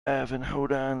Evan,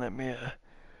 hold on. Let me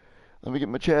get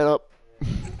my chat up.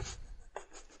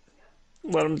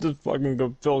 Let him just fucking go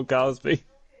Bill Cosby.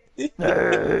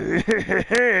 I'm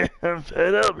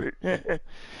fed up.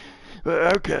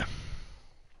 But okay.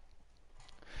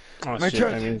 Oh My shit,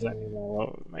 that chat. means I need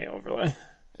my overlay.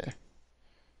 Yeah.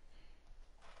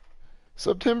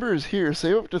 September is here.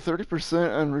 Save up to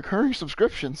 30% on recurring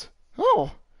subscriptions.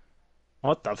 Oh,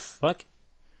 What the fuck?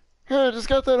 yeah, I just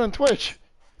got that on Twitch.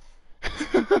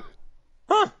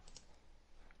 Huh.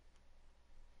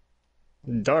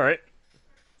 Alright.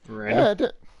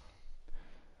 Random.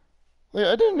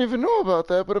 Yeah, I didn't even know about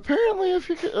that, but apparently, if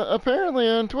you apparently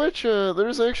on Twitch,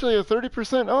 there's actually a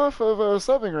 30% off of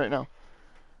subbing right now.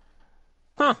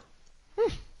 Huh.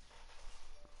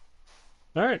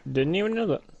 Alright, didn't even know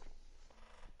that.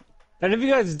 And if you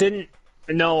guys didn't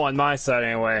know on my side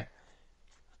anyway,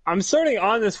 I'm starting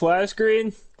on this flash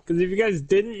screen, because if you guys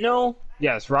didn't know,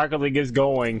 yes, Rocket League is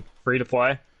going free to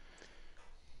play.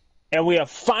 And we have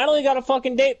finally got a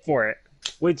fucking date for it,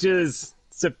 which is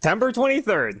September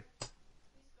 23rd.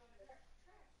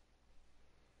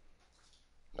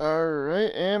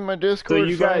 Alright, and my So Discord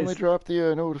you finally guys, dropped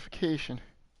the notification.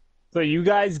 so you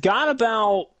guys got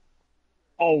about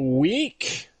a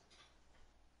week.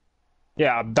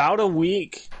 Yeah, about a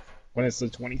week. When is the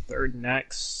 23rd?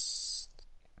 Next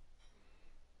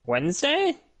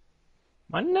Wednesday?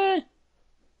 Monday?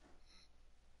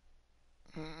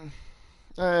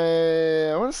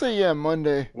 I want to say, yeah,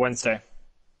 Monday. Wednesday.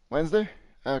 Wednesday?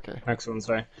 Okay. Next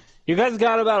Wednesday. You guys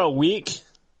got about a week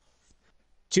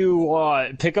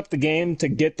to pick up the game to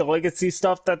get the legacy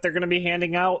stuff that they're going to be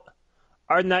handing out.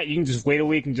 Other than that, you can just wait a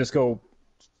week and just go,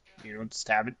 just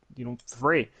have it, for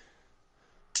free.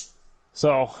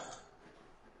 So,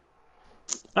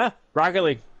 Rocket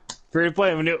League, free to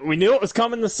play. We knew it was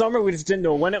coming this summer. We just didn't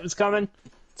know when it was coming.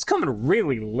 It's coming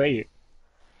really late.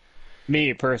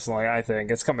 Me personally, I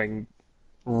think it's coming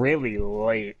really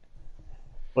late.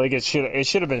 Like it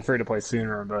should have been free to play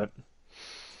sooner, but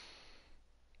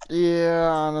Yeah,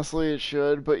 honestly, it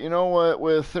should. But you know what?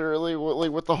 With early,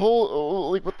 with the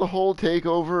whole,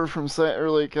 takeover from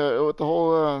with the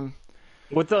whole,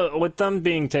 with them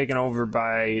being taken over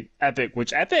by Epic,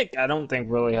 which Epic I don't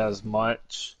think really has meddled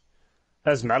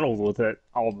with it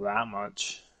all that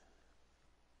much.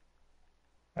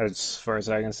 As far as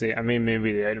I can see. I mean,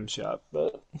 maybe the item shop,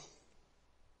 but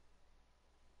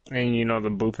and the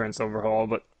blueprints overhaul,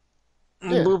 but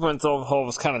the yeah, blueprints overhaul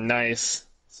was kind of nice.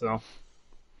 So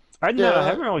I yeah.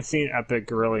 haven't really seen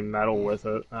Epic really meddle with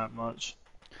it that much.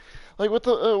 Like with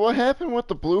the what happened with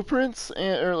the blueprints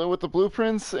and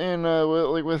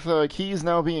with keys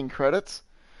now being credits.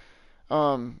 It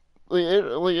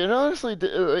honestly it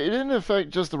didn't affect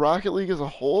just the Rocket League as a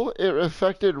whole. It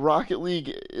affected Rocket League,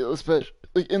 especially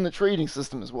in the trading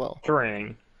system as well.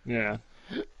 Trading, yeah.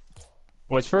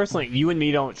 Which personally, you and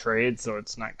me don't trade, so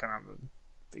it's not kind of a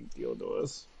big deal to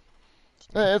us.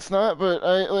 It's not, but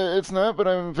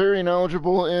I'm very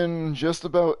knowledgeable in just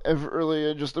about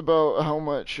how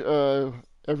much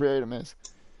every item is.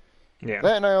 Yeah, That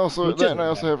which and I isn't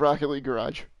also bad. have Rocket League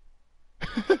Garage.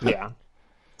 Yeah,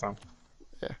 so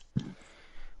Yeah.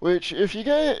 Which, if you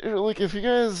guys are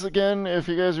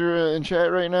in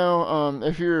chat right now,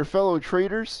 if you're fellow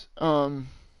traders, I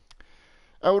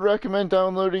would recommend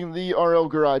downloading the RL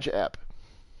Garage app.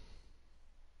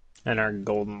 and our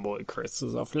golden boy Chris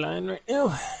is offline right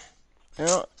now. You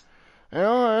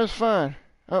know, that's fine.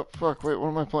 Oh fuck! Wait, what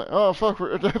am I playing? Oh fuck!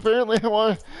 Apparently I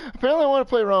want to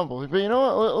play Rumble. But you know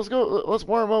what? Let's go. Let's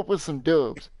warm up with some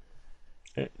dubs.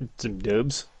 Some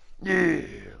dubs, Yeah,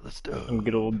 let's dub. some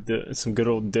good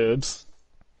old dubs.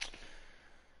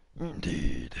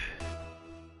 Indeed.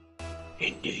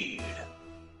 Indeed.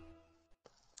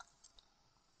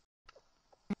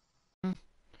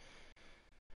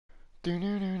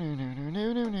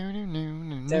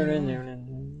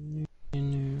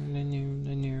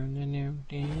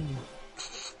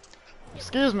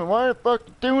 Excuse me, why the fuck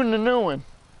you doing the new one?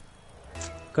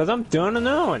 Cause I'm doing a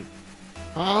new one.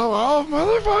 Oh,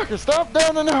 motherfucker, stop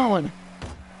doing the new one.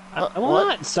 I will What?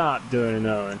 not stop doing a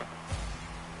new one.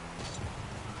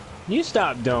 You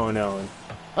stop doing a new one.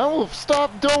 I will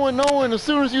stop doing no one as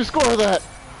soon as you score that.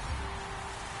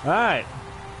 Alright.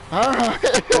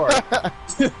 Sure. Alright.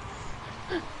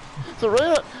 So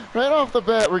right off the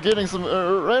bat, we're getting some.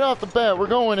 Right off the bat, we're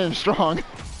going in strong.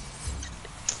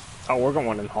 Oh, we're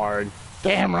going in hard.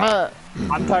 Damn right.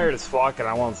 I'm tired as fuck and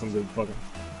I want some good fucking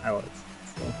highlights.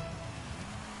 So.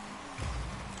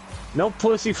 No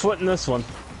pussyfoot in this one.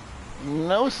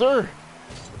 No, sir.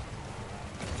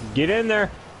 Get in there.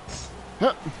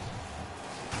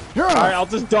 You're Alright, I'll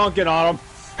just dunk it on him.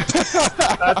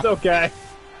 That's okay.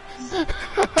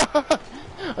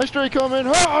 I straight come in.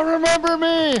 Oh, remember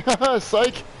me?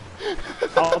 Psych.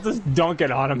 I'll just dunk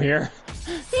it on him here.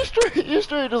 You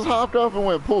straight just hopped up and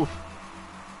went poof.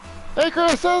 Hey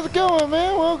Chris, how's it going,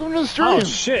 man? Welcome to the stream. Oh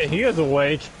shit, he is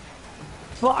awake.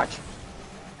 Fuck.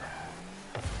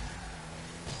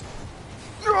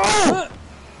 Oh!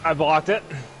 I blocked it.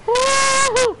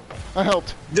 Woo-hoo! I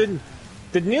helped. Did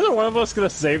neither one of us get a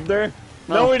save there?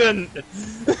 No. No, we didn't.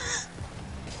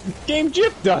 Game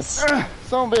gypped us.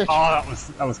 Son of a bitch. Oh,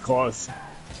 that was close.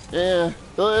 Yeah.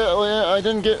 I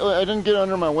didn't get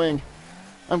under my wing.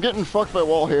 I'm getting fucked by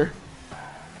wall here.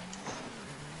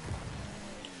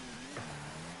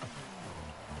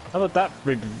 How about that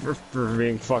for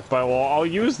being fucked by a wall? I'll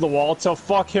use the wall to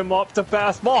fuck him up to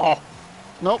pass ball.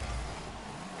 Nope.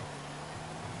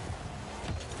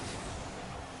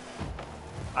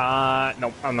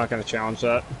 Nope, I'm not gonna challenge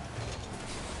that.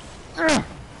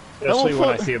 Especially when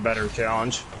I see a better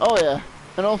challenge. Oh yeah.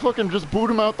 And I'll fucking just boot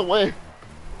him out the way.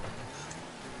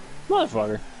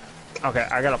 Motherfucker. Okay,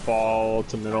 I gotta fall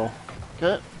to middle.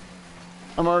 Okay.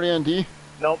 I'm already on D.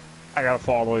 Nope, I gotta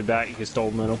fall all the way back. You can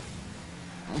stole middle.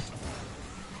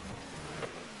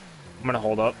 I'm gonna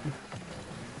hold up.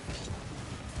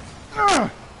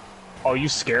 Oh, you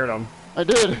scared him. I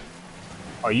did.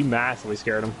 Oh, you massively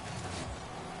scared him.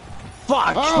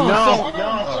 Fuck! Oh, no!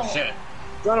 Oh shit.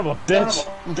 Son of a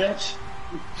bitch!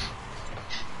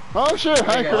 Oh shit,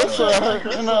 hi Chris,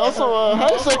 and also,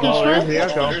 hi Second Oh, Street.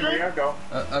 here you go.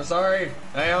 I'm sorry.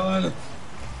 Hey, Alan.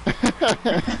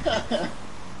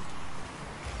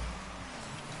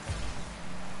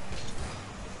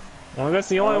 Well, I guess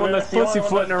the only one that's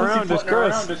pussyfooting around is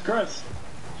Chris.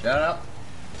 Shut up.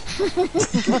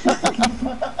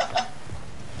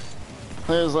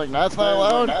 He was like, that's not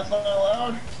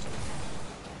allowed.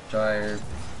 Try your...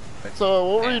 So,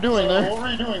 what were you doing there? Hang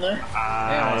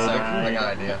on a second. I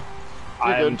got an idea.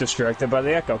 I'm good. distracted by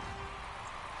the echo.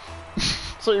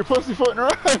 So you're pussyfooting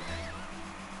around.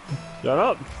 Shut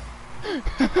up.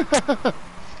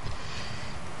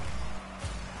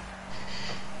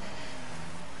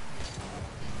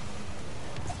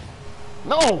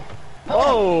 No!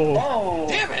 Oh!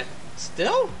 Damn it!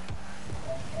 Still?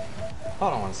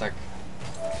 Hold on one sec.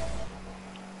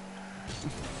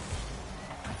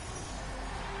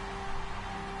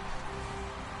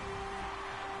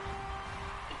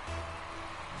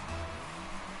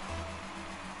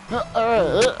 Alright,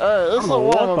 this is a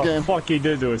What warm-up the game. fuck he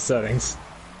did to his settings?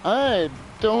 I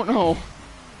don't know.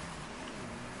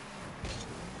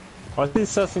 I think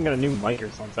Seth's got a new mic or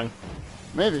something.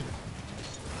 Maybe.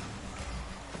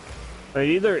 But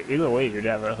either way, you'd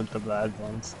have it hooked up the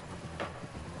headphones.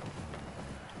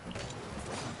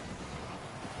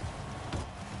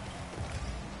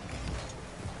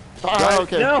 Ah,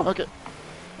 okay, No. okay.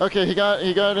 Okay, he got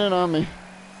in on me.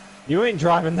 You ain't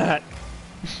driving that.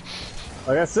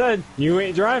 Like I said, you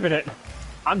ain't driving it.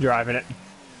 I'm driving it.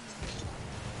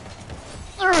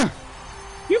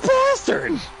 You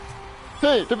bastard!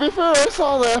 Hey, to be fair, I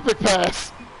saw the epic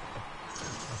pass.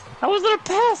 That wasn't a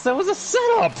pass, that was a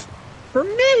setup! For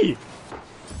me!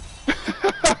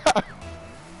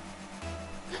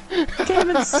 I can't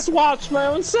even swatch my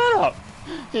own setup!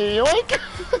 Yoink!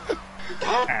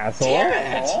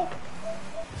 Asshole.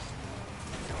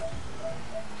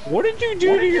 What did you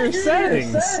do to your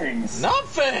settings?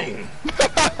 Nothing!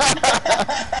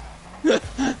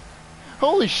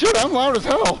 Holy shit, I'm loud as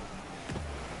hell.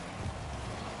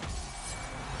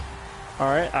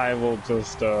 Alright, I will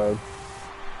just,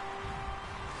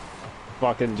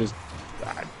 fucking just...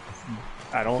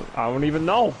 I don't even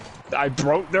know. I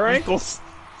broke their ankles.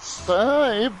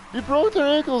 You broke their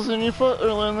ankles and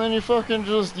then you fucking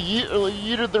just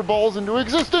yeeted their balls into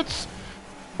existence.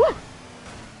 Woo!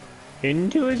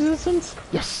 Into existence?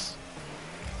 Yes.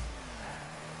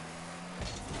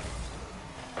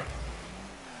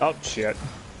 Oh, shit.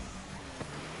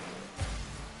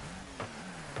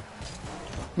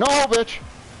 No, bitch.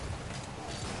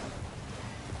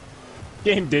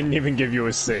 Game didn't even give you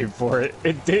a save for it.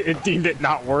 It deemed it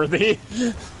not worthy.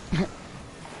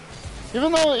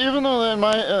 Even though in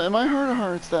my heart of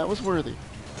hearts that was worthy.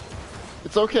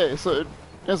 It's okay. So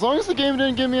as long as the game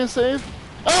didn't give me a save.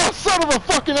 Oh, son of a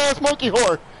fucking ass monkey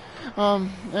whore.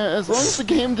 As long as the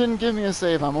game didn't give me a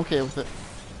save, I'm okay with it.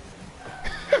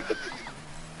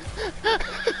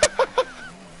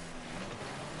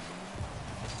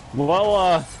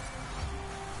 Well,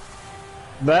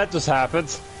 that just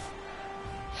happened.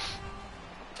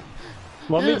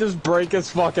 Let me just break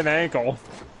his fucking ankle.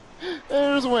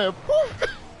 There's a wimp.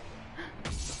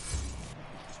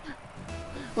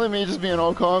 Let me just be an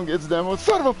all calm gets demoed.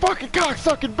 Son of a fucking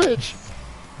cocksucking bitch!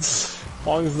 As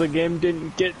long as the game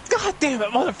didn't get... God damn it,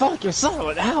 motherfucker, son of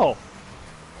an hell!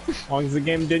 As long as the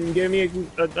game didn't give me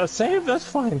a save, that's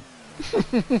fine.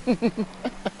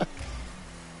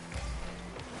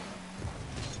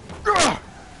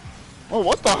 Oh,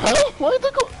 what the hell? Why did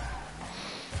they go?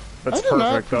 That's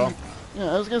perfect, though.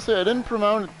 Yeah, I was gonna say, I didn't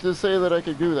promote it to say that I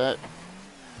could do that.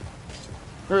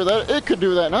 Or that it could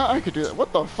do that, not I could do that.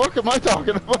 What the fuck am I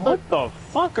talking about? What the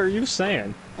fuck are you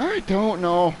saying? I don't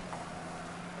know.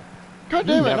 God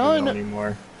damn it, now I know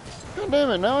anymore. God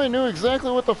damn it, now I knew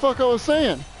exactly what the fuck I was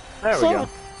saying. There we go.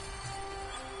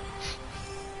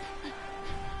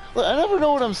 Look, I never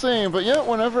know what I'm saying, but yet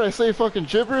whenever I say fucking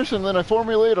gibberish and then I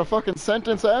formulate a fucking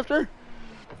sentence after,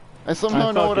 I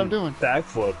somehow know what I'm doing.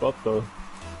 Backflip up the...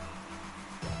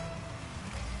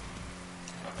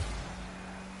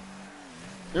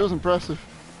 It was impressive.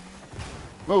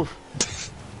 Move.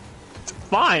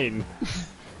 Fine!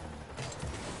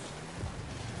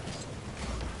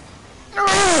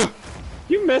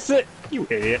 You miss it, you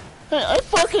idiot. Hey, I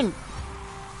fucking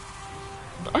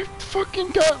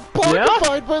got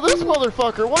blockified by this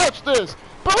motherfucker. Watch this.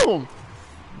 Boom.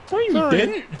 No, you Sorry.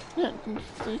 didn't. Yeah,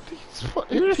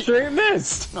 You just straight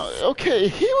missed. no, okay,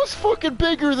 he was fucking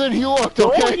bigger than he looked,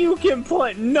 okay? Don't you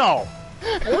complain. No.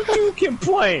 Don't you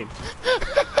complain.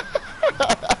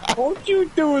 Don't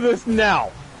you do this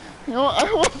now. You know, I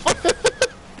will...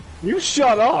 You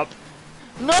shut up.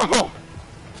 No!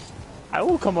 I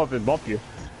will come up and bump you.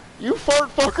 You fart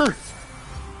fucker!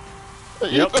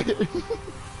 Yep.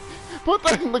 Put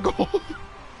that in the goal.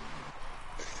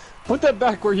 Put that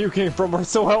back where you came from, or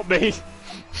so help me.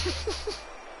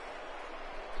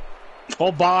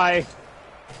 Oh, bye.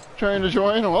 Trying to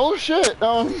join? Oh shit!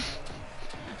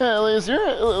 Hey, Liz,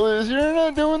 you're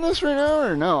not doing this right now,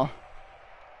 or no?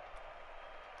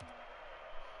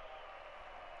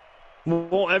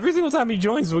 Well, every single time he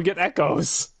joins, we get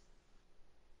echoes.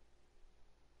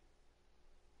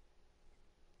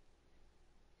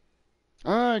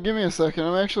 Give me a second.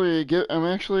 I'm actually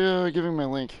giving my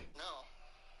link. No.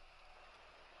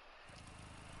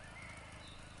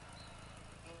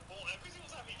 Well, every single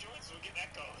time he joins, we get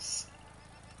echoes.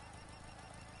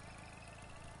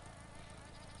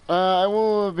 I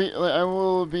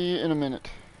will be in a minute.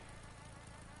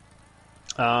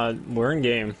 We're in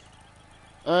game.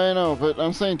 I know, but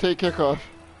I'm saying take kickoff.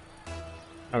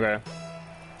 Okay.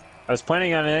 I was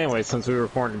planning on it anyway since we were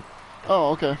recording.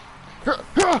 Oh, okay.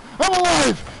 I'm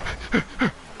alive!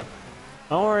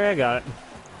 Don't worry, I got it.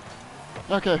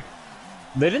 Okay.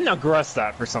 They didn't aggress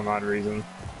that for some odd reason.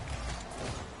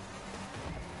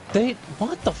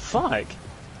 What the fuck?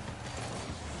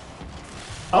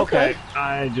 Okay,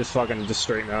 I just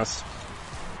straight missed.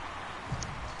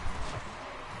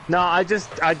 No, I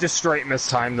just straight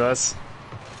mistimed this.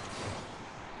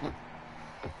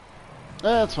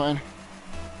 That's fine.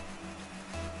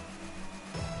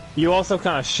 You also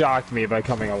kind of shocked me by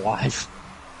coming alive.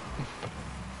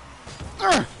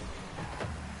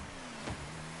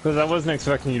 Because I wasn't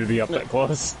expecting you to be up that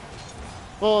close.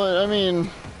 Well, I mean,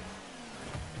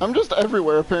 I'm just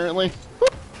everywhere apparently.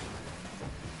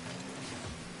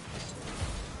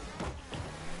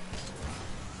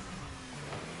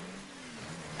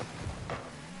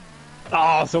 Oh,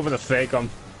 I was hoping to fake him.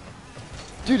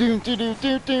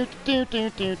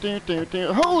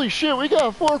 Holy shit, we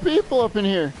got 4 people up in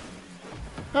here.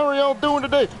 How are y'all doing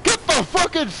today? Get the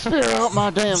fucking spear out my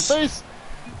damn face!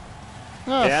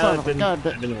 Ah, Yeah, son it of a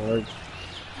goddamn. didn't work.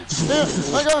 Yeah,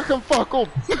 I got confuckled.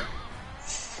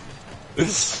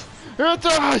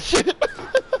 Ah, shit!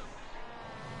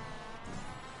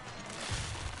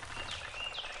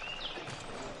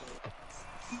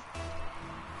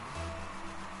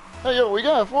 Hey, yo, we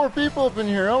got 4 people up in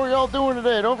here. How are y'all doing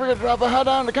today? Don't forget to drop a hat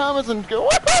down in the comments and go,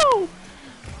 woohoo!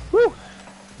 Woo!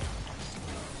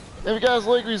 If you guys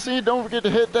like what you see, don't forget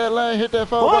to hit that like, hit that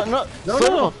follow What? button.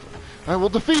 No. I will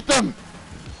defeat them!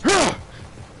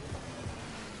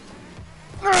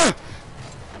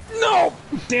 No!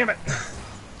 Damn it!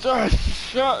 Son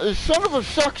of a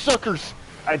sucksuckers!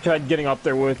 I tried getting up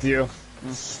there with you.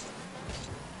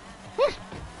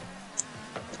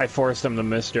 I forced him to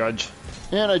misjudge.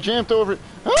 And I jumped over it.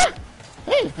 Ah!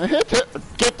 Hey, I hit that.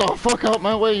 Get the fuck out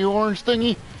my way, you orange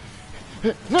thingy.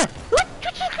 No.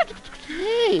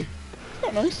 Hey,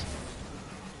 not nice.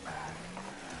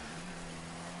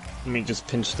 Let me just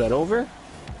pinch that over.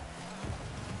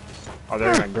 Oh,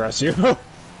 they're gonna aggress you.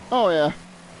 Oh, yeah.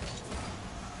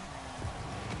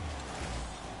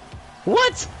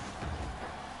 What?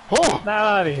 Oh! Not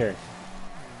out of here.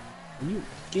 You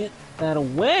get that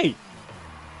away.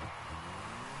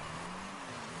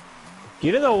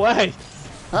 Get it away.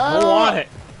 I don't want it.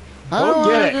 I don't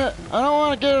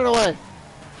want to get it away.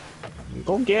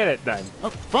 Go get it then. Oh,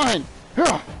 fine.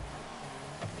 Here.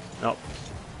 Nope.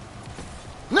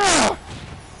 No.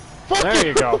 Fuck There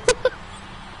you go.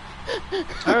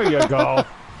 There you go.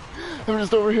 I'm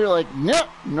just over here like, nope,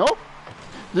 nope.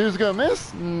 Dude's gonna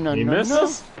miss. No, He no,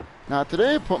 misses? no. Not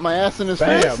today. Put my ass in his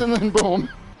Bam. face and then boom.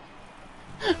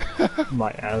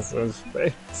 My ass is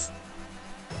face.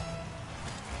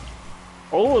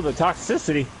 Oh, the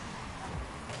toxicity.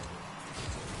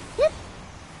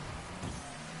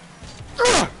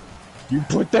 You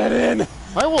put that in.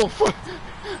 I will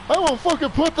fucking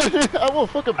put that in. I will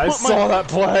fucking put I saw that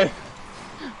play.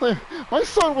 My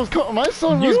son was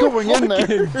You going in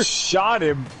there. fucking shot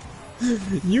him.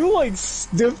 You like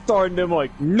stiff-armed him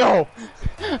like, no.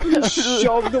 You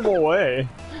shoved him away.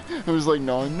 I was like,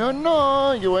 no, no,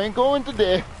 no, you ain't going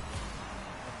today.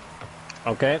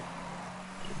 Okay.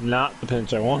 Not the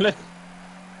pinch I wanted.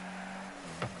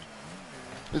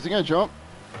 Is he gonna jump?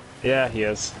 Yeah, he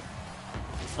is.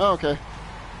 Oh, okay.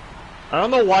 I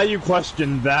don't know why you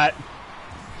questioned that.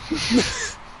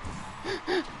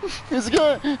 Is he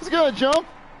gonna jump?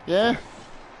 Yeah.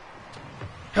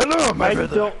 Hello, my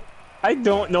brother. I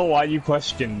don't know why you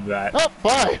questioned that. Oh,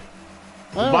 bye.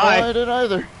 I don't know why I did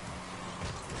either.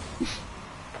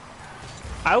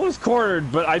 I was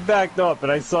cornered, but I backed up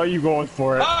and I saw you going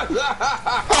for it.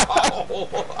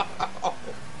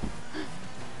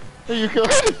 There you go.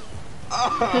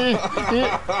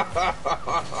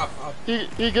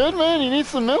 He good, man? You need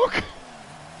some milk?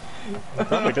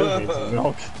 Probably does need some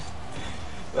milk.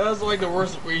 That's like the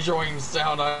worst rejoining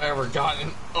sound I ever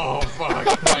gotten. Oh fuck.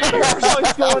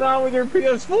 What's going on with your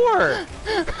PS4?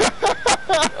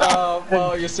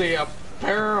 Well, you see,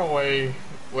 apparently,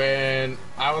 when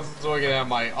I was looking at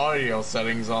my audio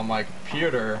settings on my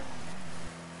computer,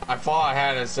 I thought I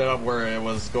had it set up where it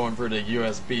was going through the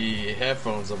USB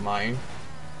headphones of mine.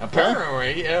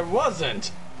 Apparently, it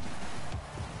wasn't.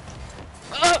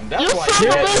 And that's why you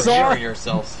guys are hearing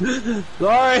yourselves.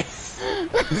 Sorry.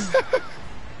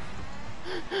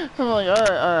 I'm like,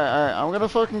 alright, I'm gonna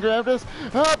fucking grab this.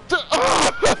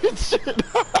 Shit.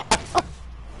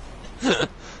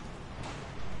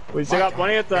 We still got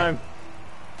plenty of time.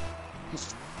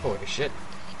 Holy shit.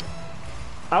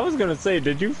 I was gonna say,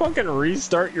 did you fucking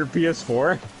restart your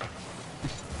PS4?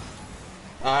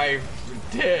 I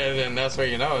did, and that's what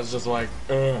you know, it's just like,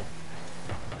 ugh.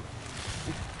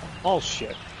 Oh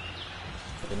shit.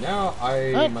 And now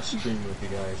I must stream with you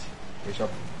guys.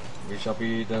 We shall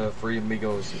be the three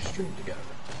amigos who stream together.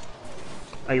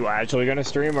 Are you actually gonna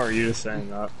stream, or are you just saying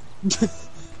that?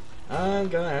 I'm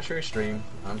gonna actually stream.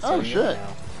 I'm Oh, setting shit. it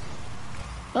now.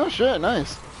 Oh shit,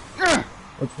 nice.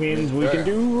 Which means we can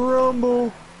do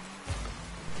Rumble.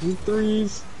 In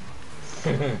threes.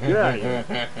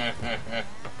 Yeah.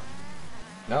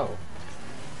 No.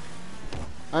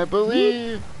 I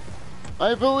believe.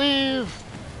 I believe.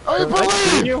 I Did I screen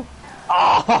believe. you?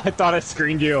 Oh, I thought I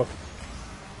screened you.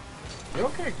 You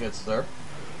okay, good sir?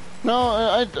 No,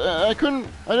 I couldn't.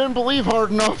 I didn't believe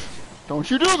hard enough. Don't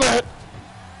you do that.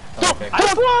 Okay.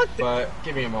 I blocked it. But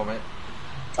give me a moment.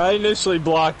 I initially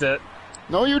blocked it.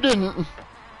 No, you didn't.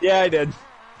 Yeah, I did.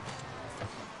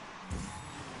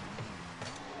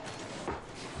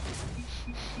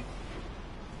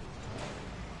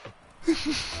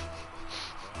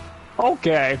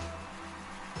 Okay.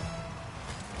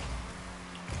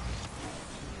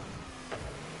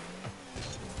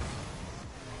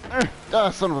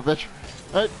 Son of a bitch.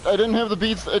 I didn't have the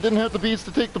beats. I didn't have the beats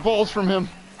to take the balls from him.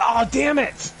 Oh, damn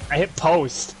it! I hit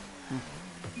post.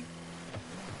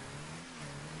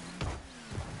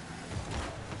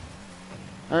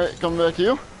 All right, coming back to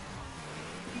you.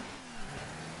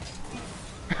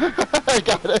 I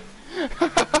got it.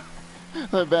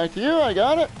 Back to you. I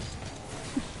got it.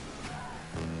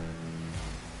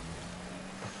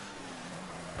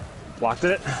 Blocked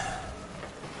it.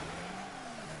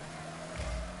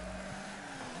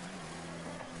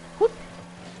 Whoop.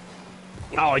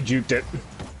 Oh, I juked it.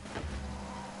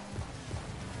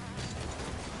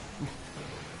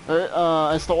 All right,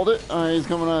 I stalled it. He's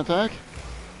coming on attack.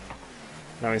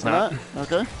 No, he's not.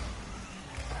 Okay.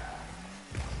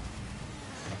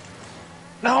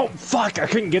 No, fuck! I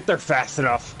couldn't get there fast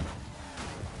enough.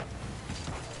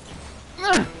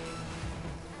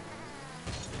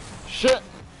 Shit.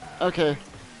 Okay.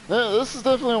 This is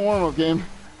definitely a warm-up game.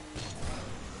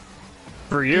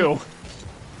 For you.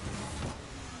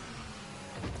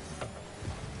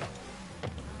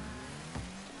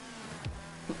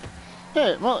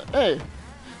 Hey, hey.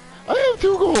 I have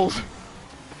 2 goals.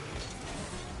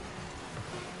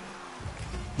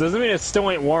 Doesn't mean it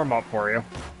still ain't warm up for you.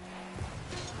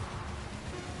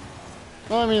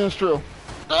 I mean, it's true.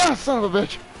 Son of a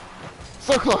bitch.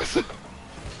 So close.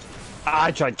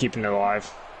 I tried keeping it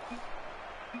alive.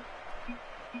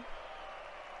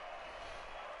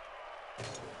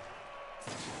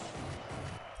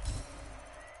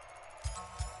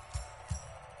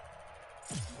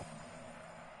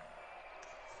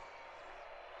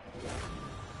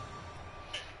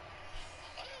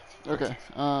 Okay,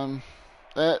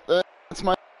 that's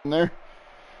my there.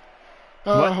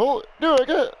 What? Dude,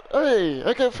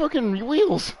 I got fucking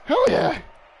wheels. Hell yeah.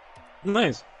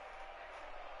 Nice.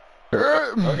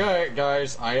 Okay,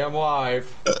 guys, I am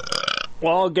live.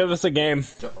 Well, give us a game.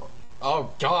 Oh,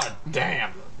 god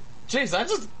damn. Jeez, I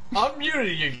just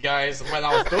unmuted you guys when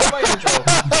I was doing my intro.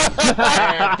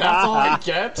 And that's all I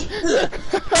get?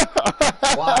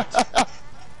 What?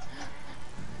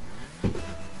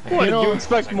 What, You know- you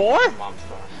expect more?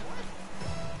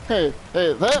 Hey,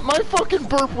 my fucking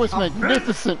burp was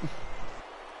magnificent.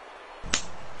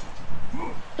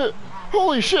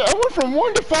 Holy shit, I went from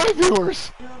 1 to 5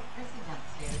 viewers.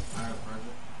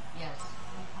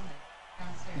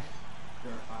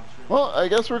 Well, I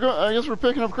guess we're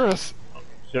picking up Chris.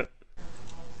 Shit.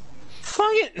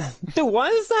 Fuck it. Dude, why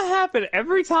does that happen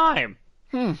every time?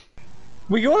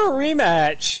 We go to a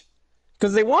rematch.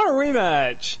 Because they want a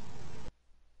rematch.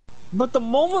 But the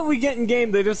moment we get in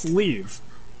game, they just leave.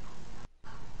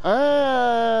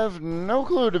 I have no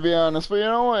clue, to be honest, but you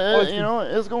know what?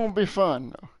 It's gonna be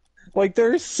fun. Like,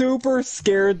 they're super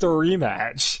scared to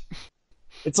rematch.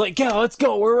 It's like, yeah, let's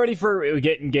go, we're ready for it. We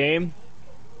get in game,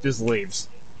 just leaves.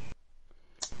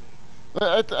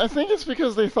 I think it's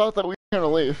because they thought that we were gonna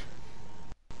leave.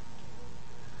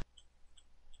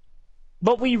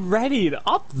 But we readied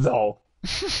up, though.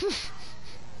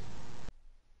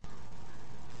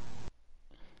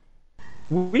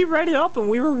 We readied up and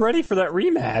we were ready for that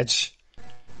rematch.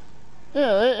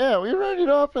 Yeah, we readied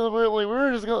up and we're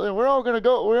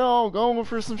all going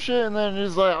for some shit, and then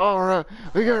it's like, all right,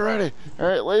 we got ready. All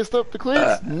right, laced up the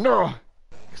cleats. No,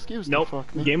 excuse the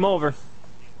fuck me. Game over.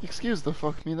 Excuse the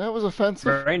fuck me. That was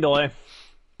offensive. Rain delay.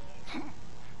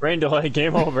 Rain delay.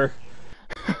 Game over.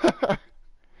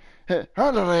 Hey,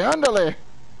 andale.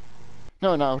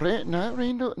 No, not rain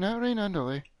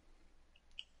andale.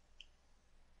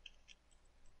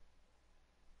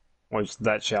 Which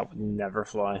that shot would never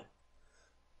fly.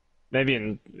 Maybe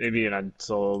in a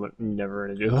solo, but never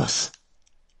in a duos.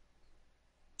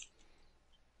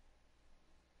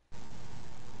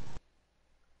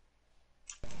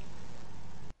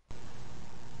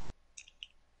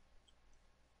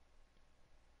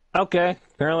 Okay,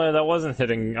 apparently that wasn't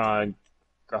hitting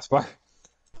crossbar.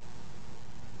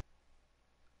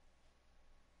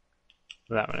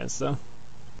 That one is though.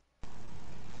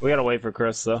 We gotta wait for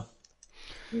Chris though.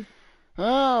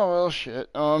 Oh well, shit.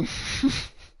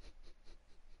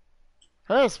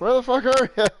 Chris, where the fuck are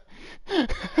you?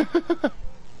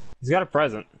 He's got a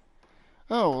present.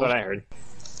 Oh, That's what I heard.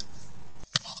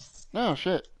 no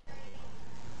shit.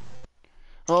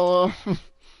 Well,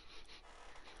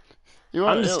 you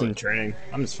want? I'm just in training.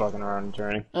 I'm just fucking around in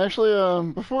training.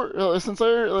 Actually, before since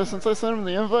I sent him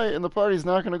the invite and the party's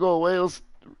not gonna go away, let's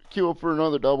queue up for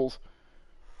another doubles.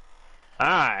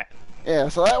 Alright. Yeah,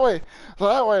 so that way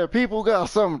people got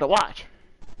something to watch.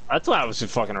 That's why I was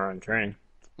just fucking around in training.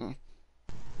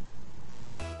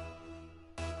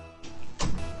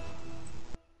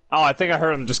 Oh, I think I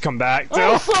heard him just come back too.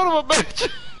 Oh, son of a bitch!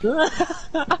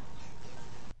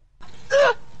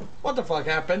 What the fuck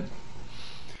happened?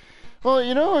 Well,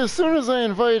 you know, as soon as I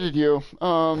invited you,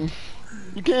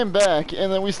 you came back,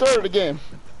 and then we started a game.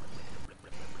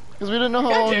 Because we didn't know how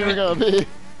long you were gonna be.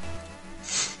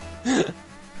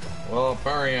 Well,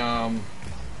 apparently,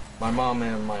 my mom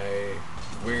and my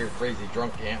weird, crazy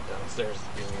drunk aunt downstairs is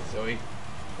giving me Zoe.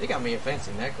 They got me a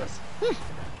fancy necklace.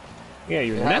 Yeah,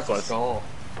 your It has a necklace. skull.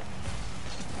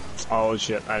 Oh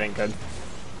shit, I didn't good.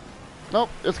 Nope,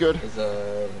 it's good. It's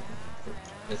a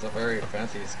very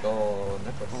fancy skull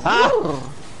necklace.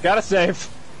 Ah! Gotta save.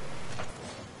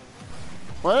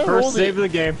 Why First save of the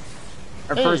game.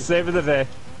 Or Hey. first save of the day.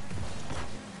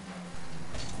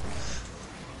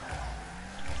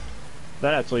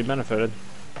 That actually benefited.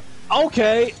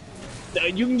 Okay!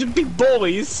 You can just be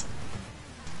bullies!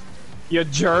 You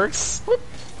jerks!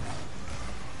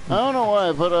 I don't know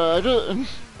why, but I went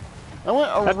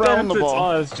That around the benefits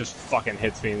ball. us, just fucking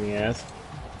hits me in the ass.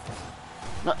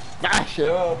 Shit.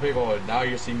 Hello, people. Now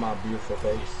you see my beautiful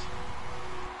face.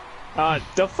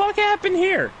 The fuck happened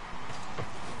here?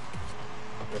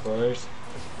 Your face.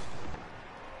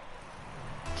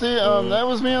 See, that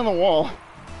was me on the wall.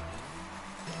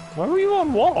 Why were you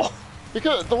on wall?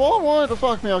 Because the wall wanted to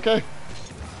fuck me, okay?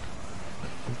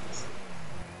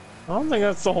 I don't think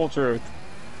that's the whole truth.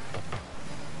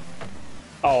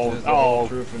 Oh, There's the whole oh,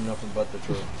 truth and nothing but the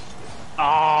truth.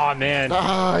 oh, man.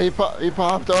 Ah, he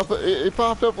popped up. He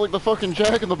popped up like the fucking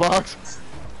Jack in the Box.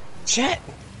 Shit.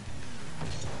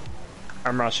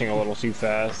 I'm rushing a little too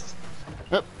fast.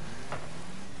 Yep.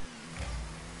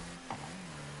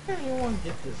 How do you want to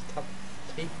get this tough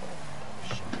tape off?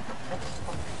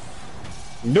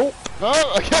 Nope.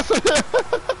 Oh, I guess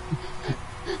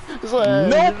it's like,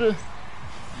 Nope.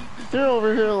 You're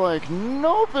over here like,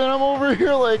 nope, and I'm over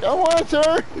here like, I want to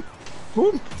turn.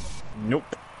 Whoop.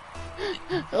 Nope.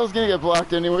 I was gonna get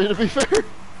blocked anyway, to be fair.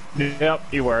 Yep,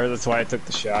 you were. That's why I took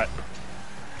the shot.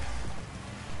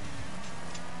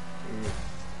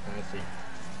 Fancy.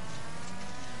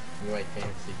 You like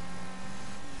fancy.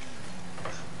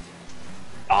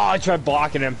 Oh, I tried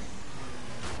blocking him.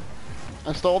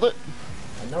 I stalled it.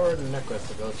 Another necklace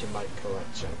to go to my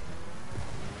collection.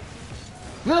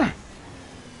 Ah.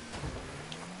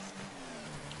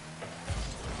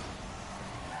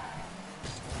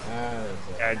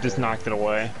 Yeah, I just knocked it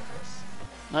away.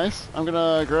 Nice. I'm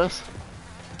gonna aggress.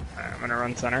 Alright, I'm gonna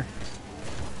run center.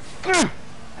 Ah.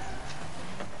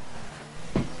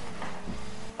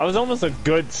 I was almost a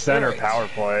good center Right. power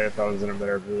play if I was in a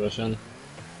better position.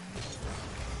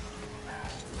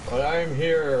 But I'm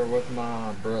here with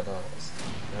my brothers.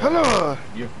 Hello.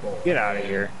 Youthful. Get out of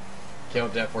here. Kill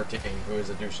Death 14, who is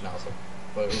a douche nozzle.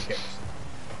 But who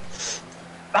cares?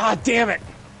 Ah, damn it!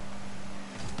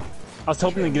 I was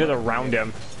hoping to get it around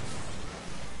him.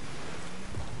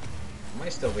 I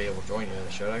might still be able to join you,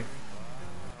 should I?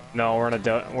 No,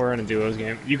 we're in a duos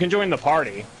game. You can join the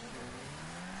party.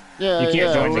 Yeah, You can't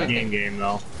yeah. join the we- game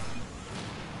though.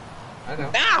 I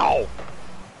know. Ow!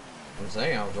 I'm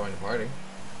saying I'll join the party.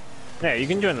 Yeah, you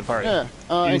can join the party. Yeah, you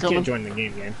just incoming. can't join the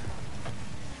game.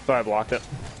 So I blocked it.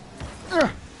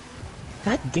 Ah.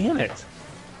 God damn it!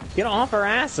 Get off our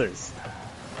asses!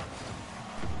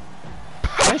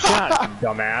 Nice shot, you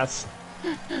dumbass.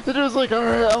 The dude's like,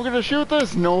 alright, I'm gonna shoot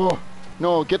this. No.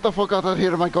 No, get the fuck out of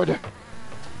here, my god.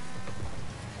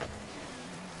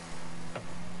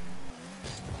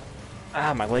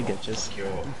 Ah, my leg itches.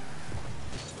 Cool.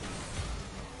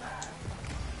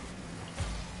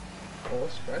 Oh,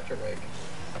 scratch your leg.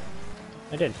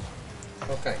 I did.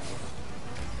 Okay.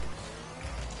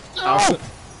 Oh!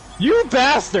 You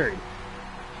bastard!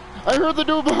 I heard the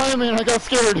dude behind me and I got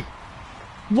scared.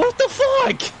 What the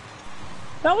fuck?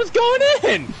 That was going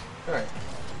in! Alright.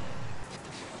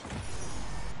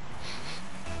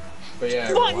 But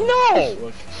yeah, What? everyone, No! just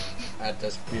look at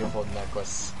this beautiful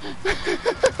necklace.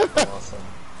 Awesome.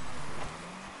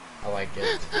 I like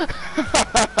it.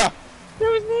 There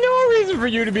was no reason for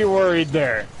you to be worried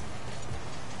there.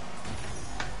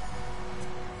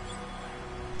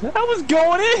 That was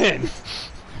going in!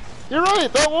 You're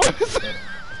right, that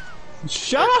was.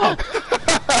 Shut up!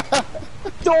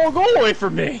 Don't go away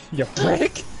from me, you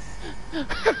prick!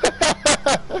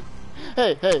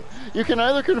 Hey, hey, you can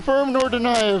neither confirm nor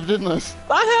deny I've done this.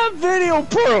 I have video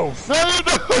proof! No, you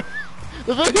don't.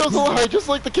 The video's a lie, just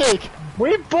like the cake.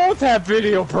 We both have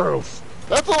video proof!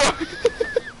 That's a lie.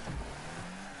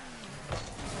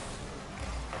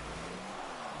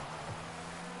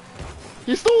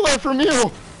 He stole that from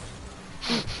you.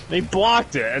 They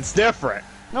blocked it, it's different.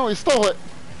 No, he stole it.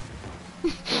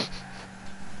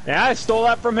 Yeah, I stole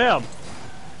that from him.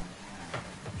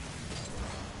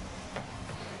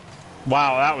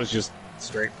 Wow, that was just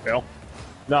straight fail.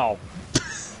 No.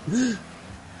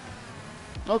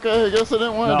 Okay, I guess I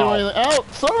didn't want to do No. anything.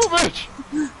 Out, son of a bitch!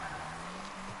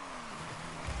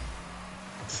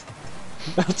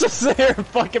 I'll just sit here and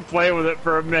fucking play with it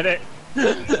for a minute.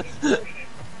 I'm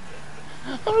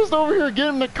just over here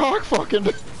getting the cock fucking.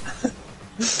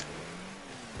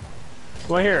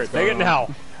 Well, here, take it now.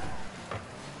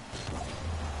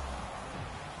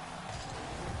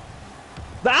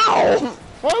 Ow!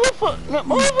 Why the fuck? No,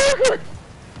 motherfucker!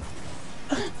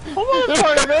 Hold on,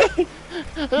 part of me.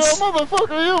 Hey,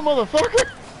 motherfucker, you motherfucker!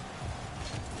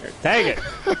 Here, take it.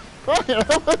 Fine,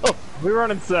 I will. We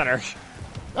running center.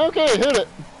 Okay, hit it.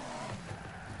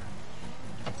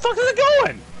 Fuck is it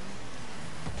going?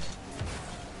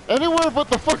 Anywhere but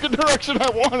the fucking direction I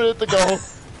wanted it to go.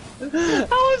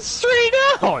 I was straight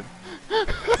down.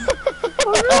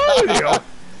 What's wrong with you?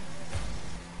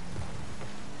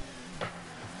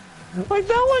 Like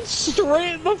that went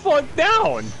straight the fuck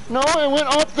down. No, it went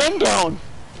up then down.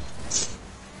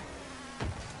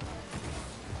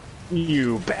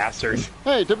 You bastard.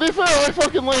 Hey, to be fair, I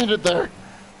fucking landed there.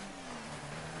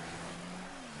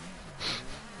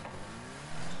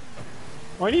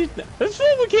 Why do you? This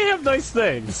film can't have nice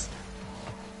things.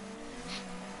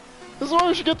 This is why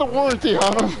we should get the warranty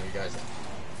on them. You guys.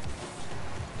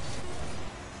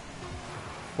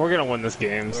 We're gonna win this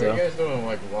game, So are so. you guys doing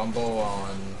like Rumble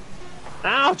on?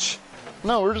 Ouch!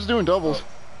 No, we're just doing doubles.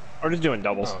 We're just doing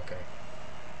doubles. Oh, okay.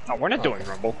 No, we're not doing Okay.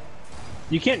 Rumble.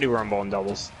 You can't do Rumble in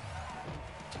doubles.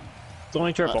 It's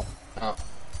only triple. Oh.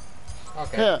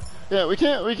 Okay. Yeah, yeah, we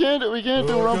can't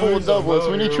do Rumble with doubles.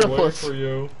 We need triplets. For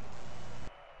you.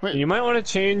 You might want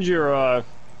to change your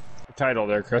title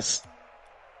there, Chris.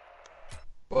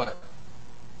 What?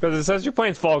 Because it says you're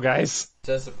playing Fall Guys.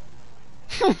 Just.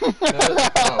 No,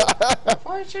 oh.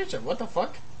 Why change it? What the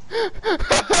fuck?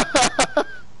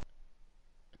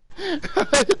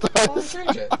 Why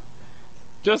change it?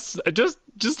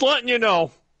 Just letting you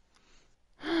know.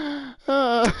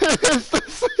 Let's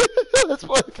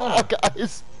play Fall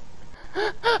Guys.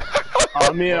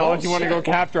 I mean, unless you want to go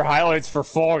capture highlights for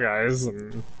Fall Guys.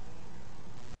 And...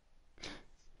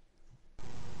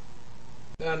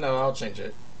 No, I'll change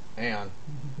it. Hang on.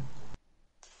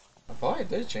 I thought I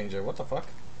did change it. What the fuck?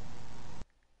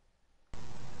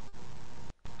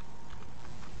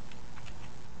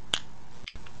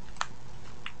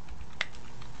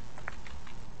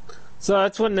 So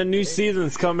that's when the new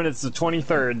season's coming. It's the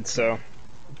 23rd, so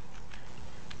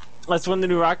that's when the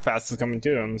new Rock Pass is coming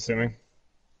too, I'm assuming.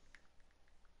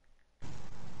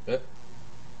 Yep.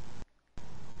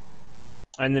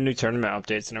 And the new tournament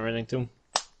updates and everything too.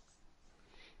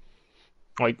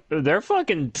 Like, they're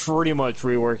fucking pretty much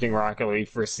reworking Rocket League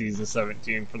for season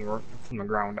 17 from the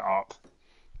ground up.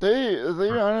 They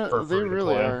For free to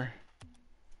really play. are.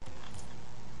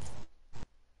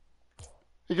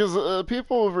 Because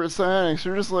people over at Psyonix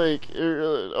are just like,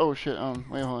 oh shit.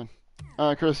 Wait, hold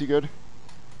on. Chris, you good?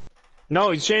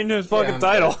 No, he's changing his fucking I'm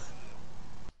title.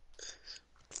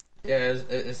 Yeah,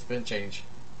 it's been changed.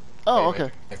 Oh, Wait,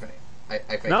 okay. I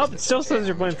think Nope, it it's still been says changed.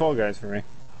 you're playing Fall Guys for me.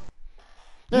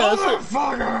 Yeah,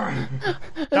 Motherfucker!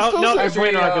 No, still no, says- you're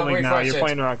playing Actually, Rocket League now. refresh You're it.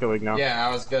 playing Rocket League now. Yeah,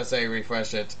 I was gonna say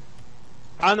refresh it.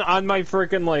 On my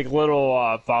freaking like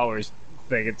little followers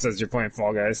thing, it says you're playing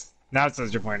Fall Guys. Now it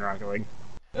says you're playing Rocket League.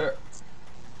 There.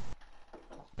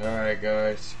 Alright,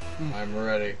 guys. I'm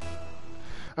ready.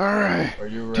 Alright. Are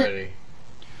you ready?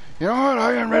 You know what?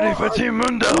 I am ready for Team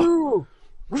Mundo.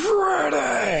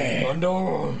 Ready!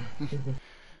 Mundo!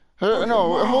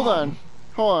 No, hold on.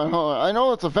 Hold on. I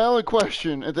know it's a valid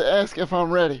question to ask if I'm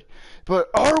ready. But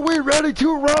are we ready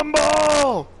to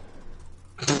rumble?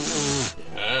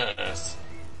 Yes.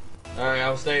 Alright,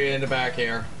 I'll stay in the back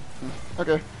here.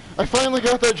 Okay. I finally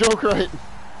got that joke right.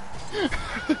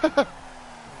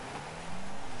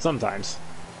 Sometimes.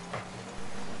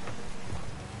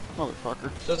 Motherfucker.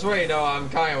 Just so you know, I'm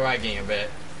kind of lagging a bit.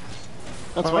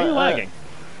 That's Why are you why lagging?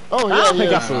 Oh, I yeah, don't think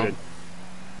I yeah. footed.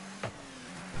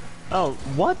 Oh,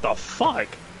 what the fuck?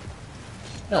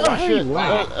 No, Oh, why are you shit.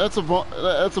 lagging?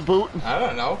 That's a boot. I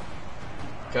don't know.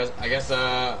 Cause I guess,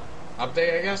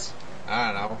 update, I guess?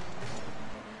 I don't know.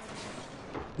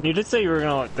 You did say you were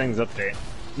gonna let things update.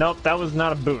 Nope, that was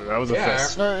not a boot. That was a Yeah.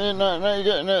 fist. No, you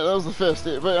got that was the fist.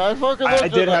 But I fucking I looked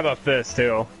at did the- have a fist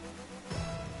too.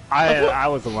 I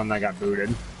was the one that got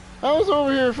booted. I was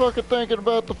over here fucking thinking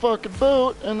about the fucking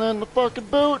boot, and then the fucking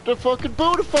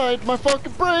bootified my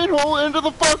fucking brain hole into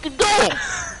the fucking goal.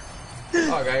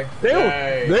 Okay.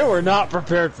 They were not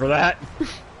prepared for that.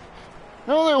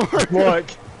 No, they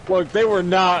weren't. Look, they were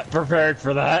not prepared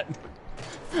for that.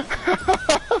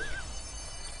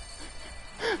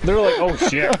 They were like, oh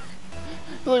shit.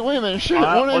 Like, wait a minute, shit.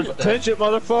 Let's pinch it,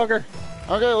 motherfucker.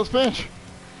 Okay, let's pinch.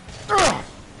 Ugh.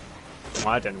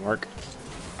 Well, that didn't work.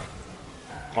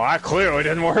 Well, that clearly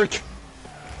didn't work.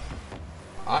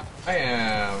 I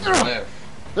am left.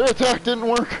 Their attack didn't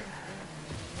work.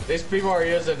 These people are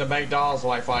using the McDonald's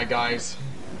Wi-Fi, guys.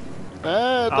 They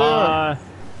are.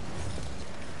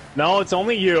 No, it's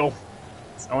only you.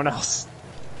 It's no one else.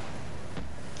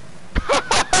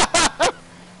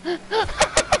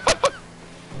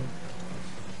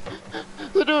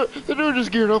 The dude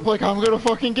just geared up like, I'm gonna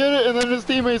fucking get it, and then his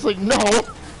teammate's like, no.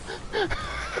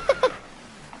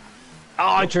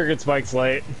 Oh, I triggered spikes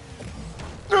late.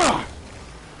 Ugh.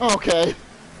 Okay.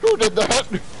 Who did that?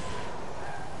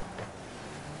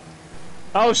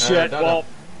 Oh shit, no.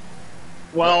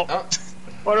 well, Oh,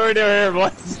 what do we do here,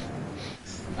 boys?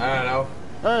 I don't know.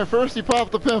 Alright, first he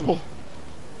popped the pimple.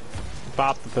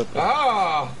 Pop the pimple.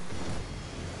 Oh!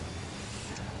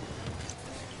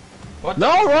 What the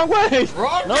No, wrong way!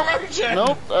 wrong direction?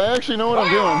 Nope, I actually know what I'm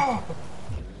doing. Oh!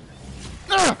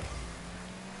 Ugh.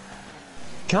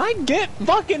 Can I get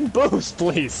fucking boost,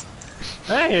 please?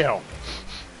 Damn.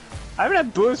 I haven't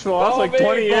had boost for the last like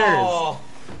 20 years. Ball.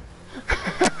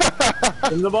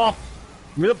 Give me the ball.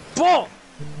 Give me the ball!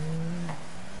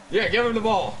 Yeah, give him the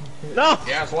ball. No!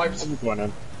 Yeah, swipes. Almost went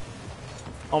in.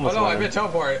 Oh Almost no, went I in. meant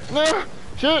teleport. Nah,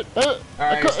 Shit!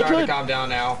 Alright, starting to calm down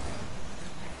now.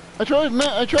 I tried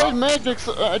magnet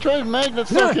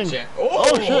soaking. Shit.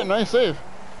 Oh shit! Nice save.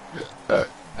 That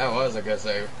was a good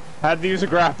save. Had to use a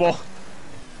grapple.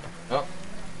 Oh.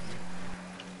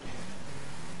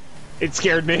 It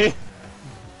scared me.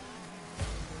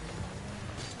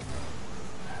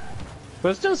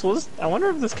 But I wonder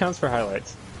if this counts for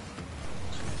highlights.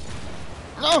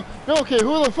 No, okay,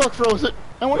 who the fuck froze it?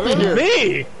 I want to be here.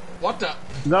 Me! What the?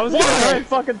 I was gonna try and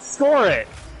fucking score it.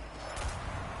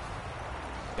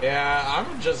 Yeah,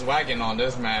 I'm just wagging on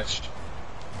this match.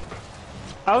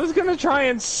 I was gonna try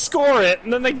and score it,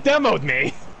 and then they demoed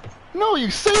me. No, you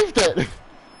saved it!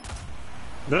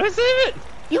 Did I save it?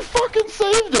 You fucking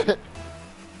saved it!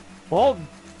 Well,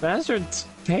 bastards,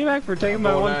 payback for taking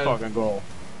my one fucking goal.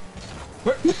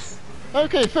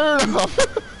 Okay, fair enough.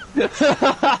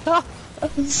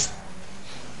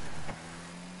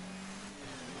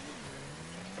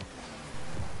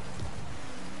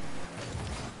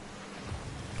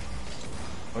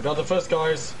 I got the first,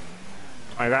 guys.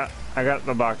 I got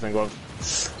the boxing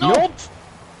glove. No. Nope.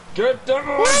 Get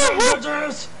demoed,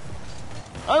 bitches!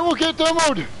 I will get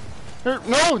demoed!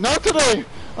 No, not today!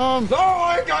 No,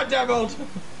 I got demoed!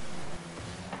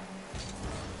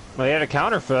 Well, he had a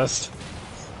counter fist.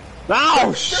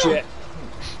 Oh shit!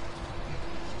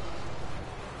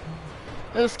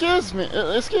 Excuse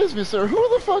me, sir. Who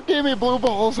the fuck gave me blue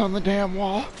balls on the damn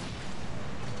wall?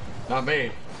 Not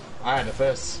me. I had the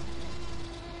fist.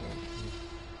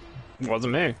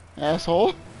 Wasn't me.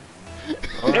 Asshole.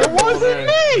 It wasn't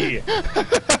me!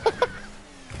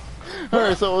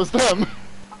 Alright, so it was them.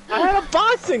 I had a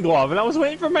boxing glove and I was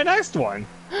waiting for my next one.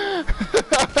 Who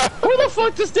the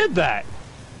fuck just did that?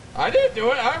 I didn't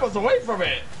do it. I was away from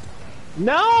it.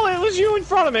 No, it was you in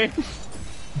front of me.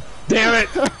 Damn it!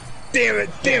 Damn it!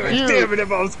 Damn it! You. Damn it!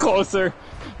 If I was closer.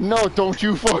 No, don't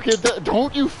you fucking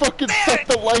suck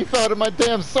the life out of my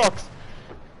damn socks.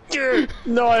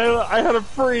 No, I had a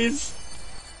freeze.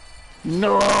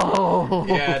 No.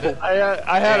 Yeah,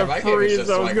 I had Yeah, my a game is freeze. just,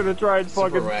 I was like, gonna try and super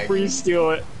fucking raggy. freeze steal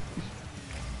it.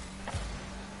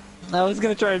 I was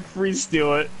gonna try and freeze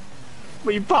steal it,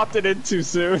 but you popped it in too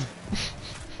soon.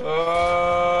 There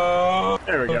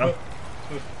we go.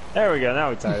 There we go. Now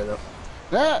we tied it up.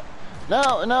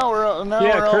 Now we're all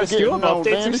Chris, do you getting have all updates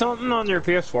or dandy. something on your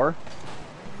PS4?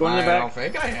 Go in the I back. don't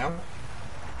think I am.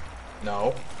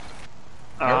 No.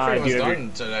 Do Everything was you have your-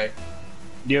 done today.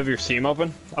 Do you have your Steam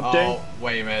open? Update? Oh,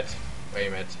 wait a minute. Wait a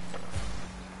minute.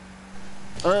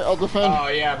 Alright, I'll defend. Oh,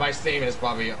 yeah, my Steam is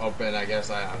probably open, I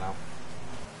guess. I don't know.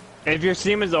 If your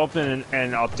Steam is open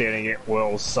and updating, it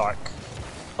will suck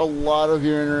A lot of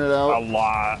your internet a out.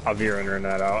 lot of your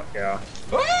internet out. Yeah.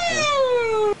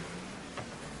 Woo!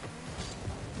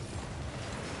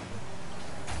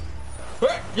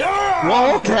 Yeah!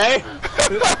 Well, okay.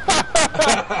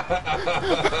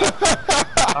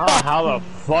 How the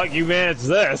fuck you managed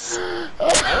this? I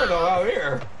don't know out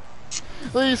here.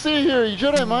 Well, you see here, you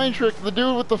Jedi mind trick the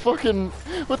dude with the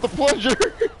plunger.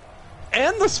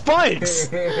 And the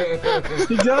spikes.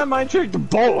 You gotta mind trick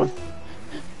both.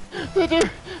 the dude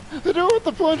with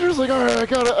the plunger's like, alright, I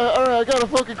got a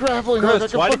fucking grappling hook. I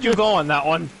Chris, can why did fucking- you go on that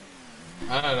one?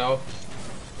 I don't know.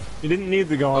 You didn't need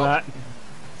to go on that.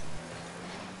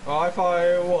 Oh, I thought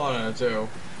I wanted to.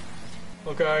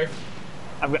 Okay.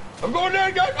 I'm going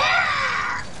down, guys!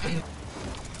 Ah!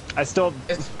 I still,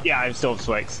 It's- yeah, I still have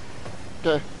spikes.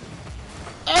 Okay.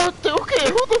 Okay,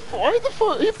 who the why the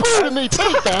fuck? He pointed me,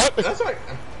 take that! That's like...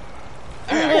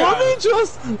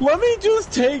 Let me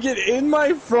just take it in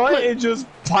my front and just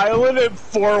pilot it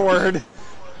forward.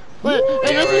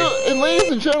 And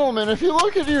ladies and gentlemen, if you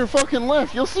look at your fucking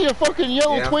left, you'll see a fucking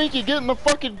yellow Yeah. Twinkie getting a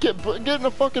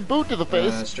fucking boot to the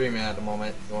face. Streaming at the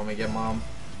moment. You want me to get mom?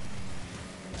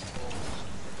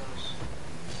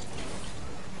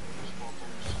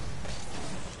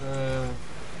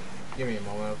 Give me a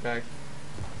moment, okay?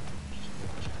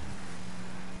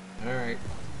 Alright.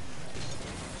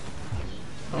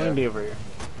 I want to be over here.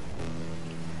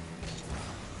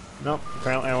 Nope,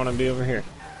 apparently I want to be over here.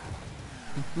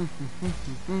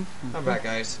 I'm back,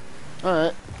 guys.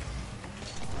 Alright.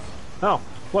 Oh,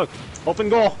 look, open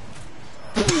goal.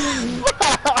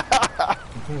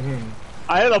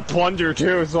 I had a plunger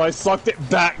too, so I sucked it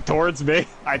back towards me,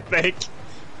 I think.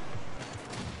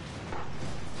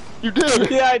 You did!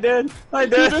 Yeah, I did. I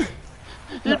did.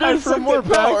 You I did for sucked more it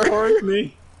back power! towards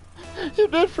me. You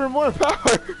did for more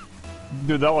power!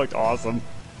 Dude, that looked awesome.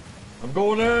 I'm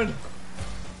going in!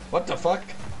 What the fuck?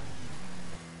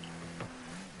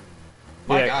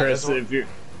 My Yeah, God, Chris, this one-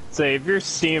 if your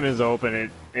Steam is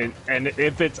open and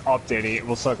if it's updating, it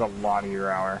will suck a lot of your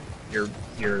hour. your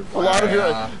A lot of your,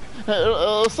 Yeah.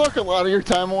 it'll suck a lot of your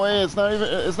time away. It's not even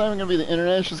gonna be the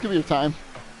internet. It's just gonna be your time.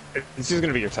 It's just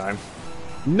gonna be your time.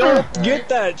 No, get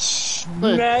Alright. that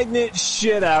magnet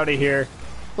shit out of here.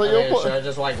 But I mean, you'll should I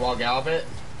just like walk out of it?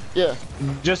 yeah,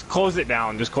 Just close it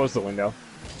down. Just close the window.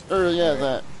 or yeah,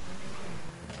 that.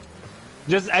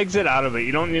 Just exit out of it.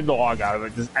 You don't need to log out of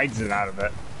it. Just exit out of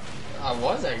it. I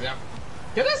was exam.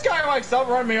 Can this guy like stop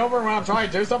running me over when I'm trying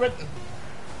to do something?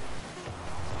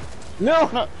 No.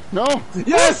 No, no.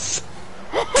 Yes.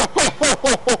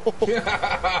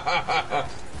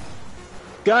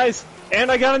 Guys,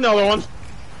 and I got another one.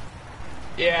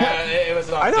 Yeah, it was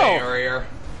an I know. update earlier.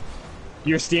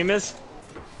 Your Steam is?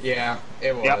 Yeah,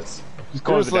 it was. Yep. Just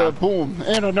close There's it down. boom,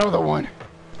 and another one.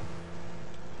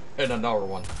 And another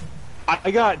one.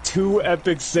 I got 2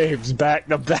 epic saves back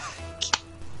to back.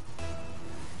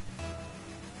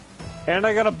 And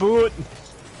I got a boot.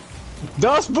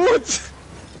 Dust boots!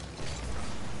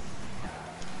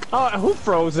 Oh, who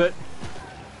froze it?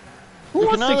 Who You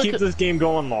wants can to either keep this game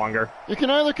going longer? You can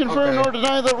either confirm Okay. or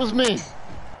deny that was me.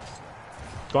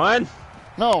 Go on.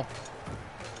 No.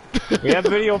 We have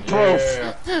video proof.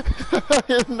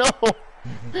 Yeah. No.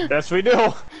 Yes, we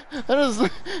do.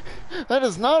 That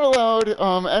is not allowed.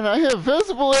 And I have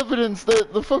visible evidence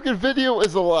that the fucking video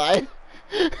is a lie.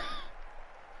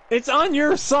 It's on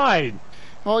your side.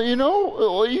 Well, you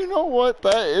know what?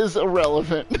 That is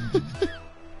irrelevant.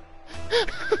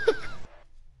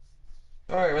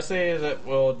 Alright, let's see that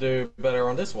we'll do better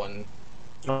on this one.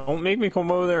 Don't make me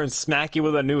come over there and smack you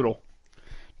with a noodle.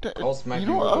 I'll smack You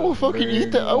you know what? with I will a fucking big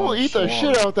eat that. I will long eat the schlong.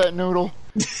 shit out that noodle.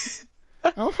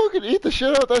 I'll fucking eat the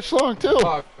shit out that schlong too.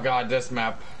 Oh god, this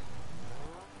map.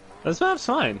 This map's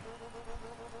fine.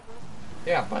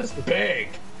 Yeah, but it's big.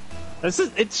 It's Oh,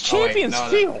 wait, Champions no,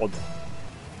 Field.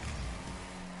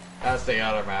 That's the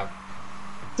other map.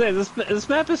 Say this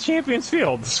map is Champions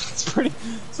Field.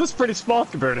 It's pretty small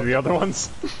compared to the other ones.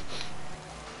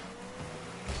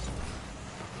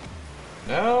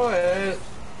 No,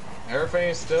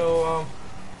 everything's still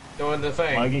doing the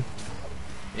thing. Laggy.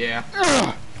 Yeah.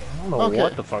 Ugh. I don't know Okay.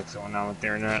 what the fuck's going on with the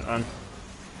internet.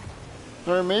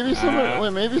 Or maybe somebody.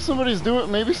 Wait, maybe somebody's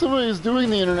doing. Maybe somebody's doing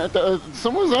the internet.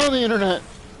 Someone's on the internet.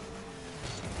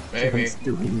 Maybe. It's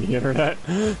doing the internet.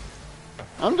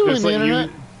 I'm doing Just the like internet.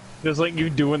 Just like you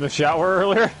do in the shower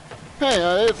earlier.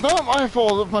 Hey, it's not my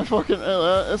fault if my fucking.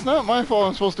 It's not my fault.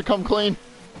 I'm supposed to come clean.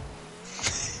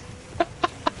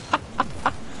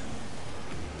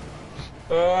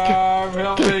 I'm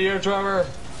helping you, Trevor.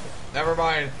 Never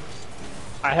mind.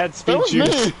 I had speed That was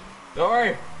juice. me. Don't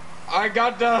worry. I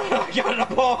got the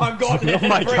ball. I'm going in. Oh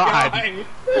my Frick God. eye.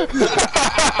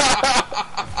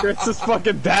 It's this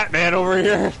fucking Batman over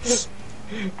here.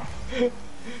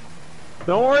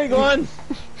 Don't worry, Glenn.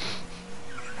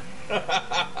 I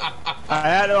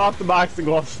had it off the boxing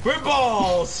glove. Quit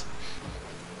balls.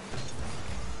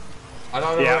 I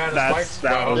don't know Yeah, where that spikes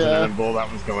wasn't go. Yeah. in bull.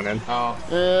 That was going in. Oh,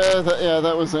 Yeah,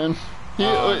 that was in. He,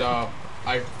 no.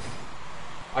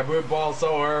 I moved balls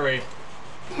so early.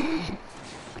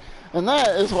 And that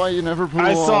is why you never blew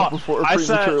I off before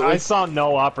prematurely. I saw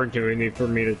no opportunity for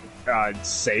me to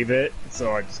save it,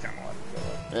 so I just kind of let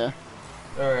it go. Yeah.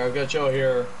 Alright, I'll get you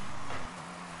here.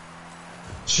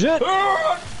 Shit!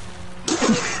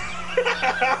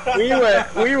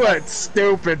 we went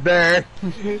stupid there.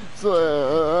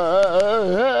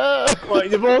 So, Well,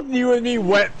 both you and me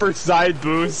went for side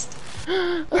boost.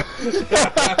 I'm like,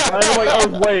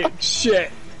 oh wait,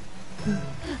 shit. I'm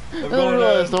I going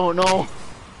realize, in. don't know.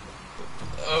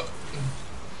 Uh,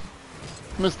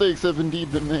 Mistakes have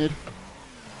indeed been made.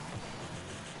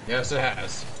 yes, it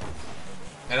has.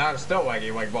 And I'm still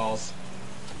waggy like balls.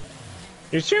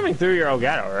 You're streaming through your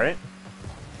Elgato, right?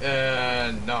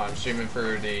 No, I'm streaming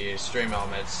through the stream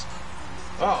elements.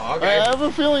 Oh, I okay. have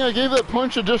a feeling I gave that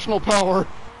punch additional power.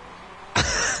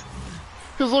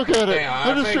 Cause look at it.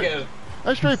 Damn, I think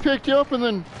I straight picked you up and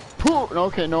then poof.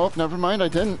 Okay, nope, never mind. I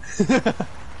didn't.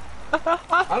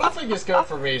 I don't think it's good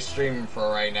for me streaming for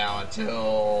right now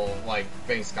until like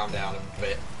things calm down a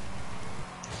bit.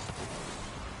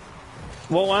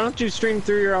 Well, why don't you stream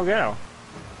through your Elgato?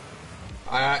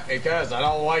 Because I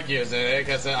don't like using it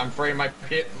because I'm afraid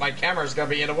my camera's gonna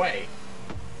be in the way.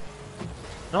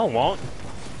 No, it won't.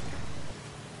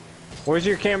 Where's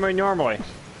your camera normally?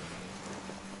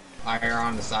 Either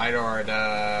on the side or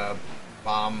the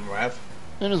bottom left.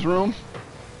 In his room.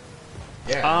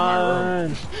 Yeah, in my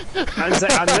room. I'd say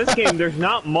on this game, there's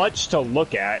not much to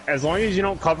look at. As long as you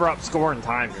don't cover up score and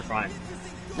time, you're fine.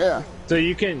 Yeah. So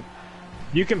you can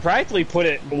practically put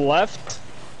it left,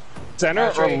 center,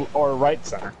 Actually- Oh, or right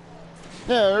center.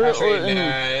 Yeah.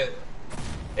 Actually,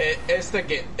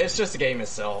 It's just the game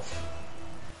itself.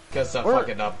 Because the Or-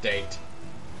 fucking update.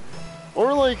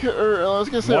 Or like, or I was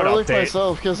gonna say, What or like update?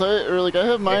 myself, because I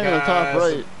have mine in the top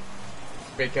Because- right.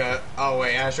 Because oh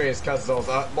wait, actually it's because those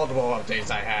multiple updates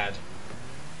I had.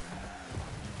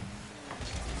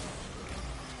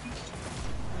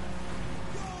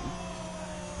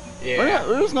 Yeah.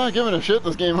 We're just not giving a shit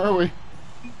this game, are we?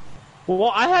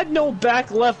 Well, I had no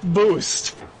back left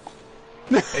boost.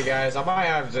 Hey guys, I might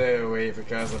have to leave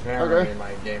because apparently Okay.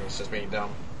 my game is just being dumb.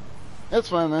 That's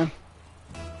fine, man.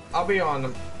 I'll be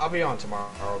on tomorrow,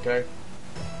 okay?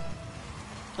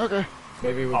 Okay.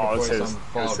 Maybe we Oh, can it's play his, some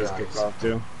Fall it's his Guys. kickoff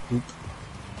too.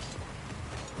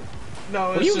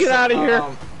 No, Will you get out of here?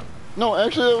 No,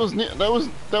 actually,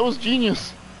 that was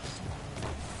genius.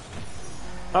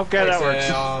 Okay, that like I works.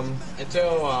 said,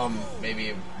 until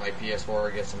maybe my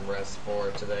PS4 gets some rest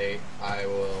for today, I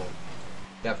will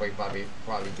definitely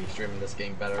probably be streaming this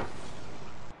game better.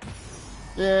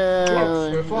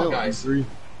 Yeah. With Fall Guys. Yeah.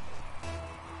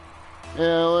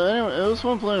 Well, anyway, it was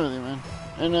fun playing with you, man.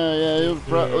 And yeah, you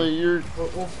probably you're.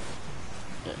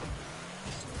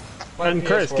 My And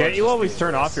Chris, PS4 can't you just always needs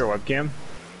turn off rest. your webcam?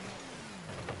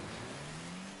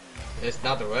 It's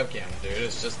not the webcam, dude.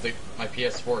 It's just my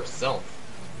PS4 itself.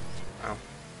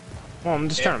 Well, I'm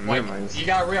just trying to Like, minimize. you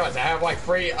gotta realize I have like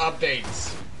 3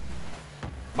 updates.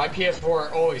 My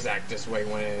PS4 always acts this way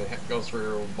when it goes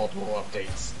through multiple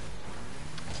updates.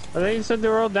 I think you said they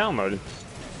were all downloaded.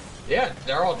 Yeah,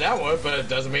 they're all downloaded, but it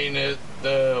doesn't mean that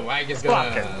the lag is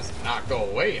gonna Fuck. not go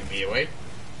away immediately.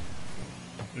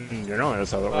 Generally,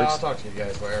 that's how that Well, I'll works. talk to you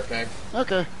guys later, okay?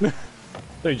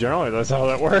 Okay. Generally, that's how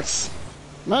that works.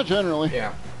 Not generally.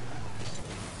 Yeah.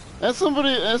 As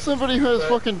somebody who has But,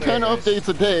 fucking 10 anyways. updates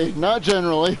a day, not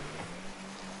generally.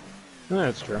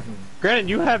 That's true. Granted,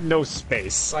 you have no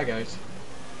space. Bye, guys.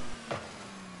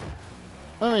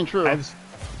 I mean, true. I've...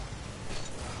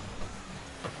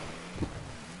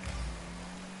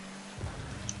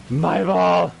 My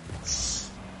ball!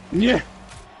 Yeah!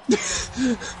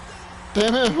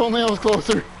 Damn it! If only I was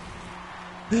closer.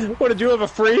 What, did you have a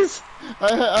freeze?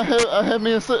 I had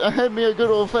me a good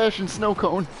old fashioned snow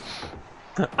cone.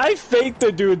 I faked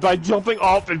the dude by jumping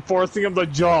off and forcing him to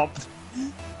jump.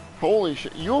 Holy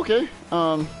shit! You okay?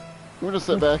 We're gonna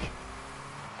sit back.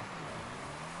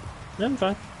 Yeah, I'm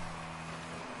fine.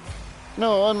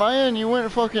 No, on my end, you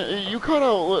went fucking. You cut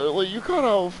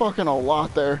out fucking a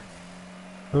lot there.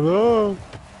 Hello?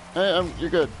 Hey, you're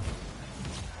good.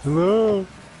 Hello?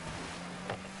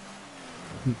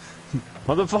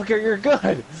 Motherfucker, you're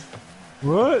good!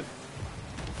 What?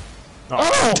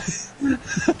 Oh!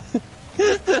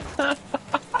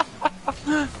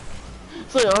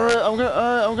 Say, alright,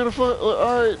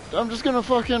 alright, I'm just gonna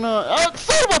fucking, son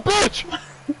of a bitch!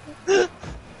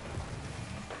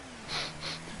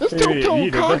 This two-tone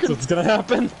That's cock and, what's gonna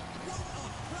happen.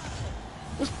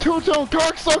 this two-tone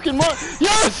cock-sucking yes!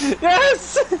 Yes!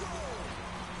 Yes!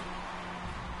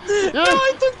 No,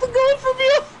 I took the gold from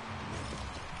you!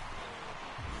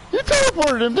 You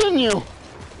teleported him, didn't you?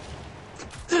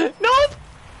 Nope!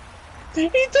 He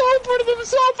teleported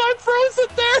himself, I froze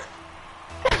it there!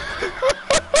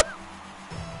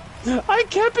 I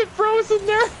kept it frozen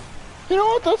there! You know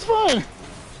what, that's fine.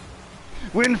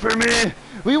 Win for me!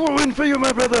 We will win for you,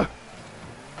 my brother!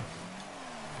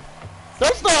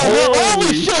 That's not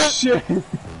holy shit!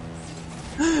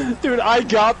 Dude, I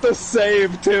got the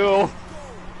save too!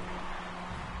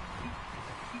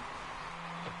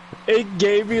 It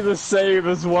gave me the save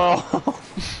as well.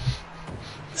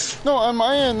 No, on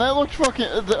my end, that looked fucking,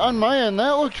 like,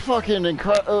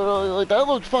 that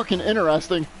looked fucking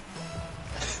interesting.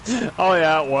 Oh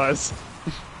yeah, it was.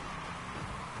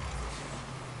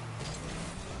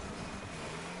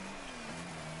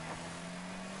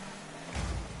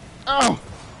 Oh!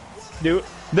 Dude,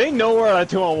 they know we're at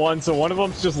 2-on-1, so one of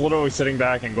them's just literally sitting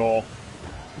back in goal.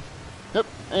 Yep,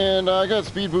 and I got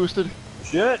speed boosted.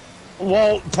 Shit.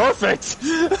 Well, perfect.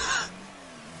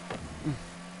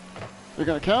 They're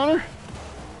gonna counter?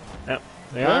 Yep,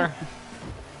 they Yeah. are.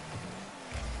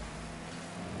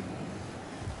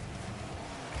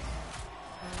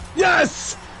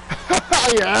 Yes!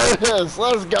 Yes,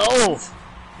 let's go!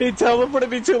 He teleported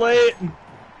me too late.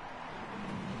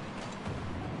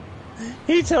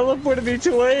 He teleported me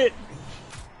too late.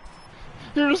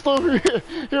 You're just over here.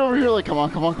 You're over here like, come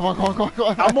on, come on, come on, come on, come on, come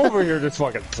on. I'm over here just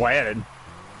fucking planted.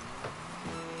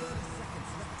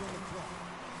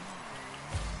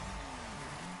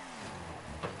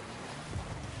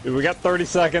 Dude, we got 30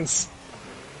 seconds.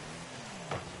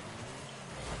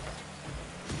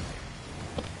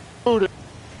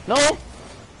 No!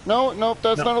 No, nope,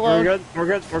 that's not allowed. We're good, we're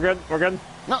good, we're good, we're good.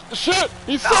 No, shit!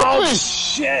 He sucked Oh, me!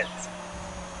 shit!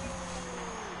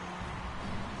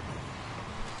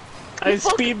 I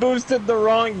speed boosted the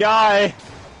wrong guy.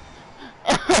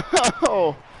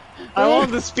 Oh. I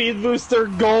want the speed booster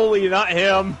goalie, not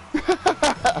him.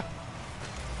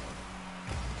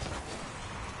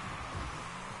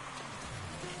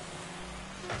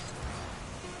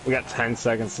 We got 10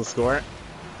 seconds to score it.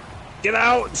 Get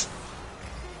out!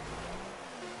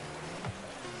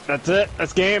 That's it.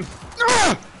 That's game.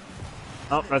 Ah!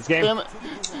 Oh, that's game. Damn it.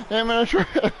 Damn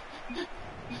it,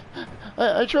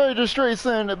 I tried to straight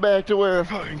send it back to where it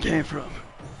fucking came from.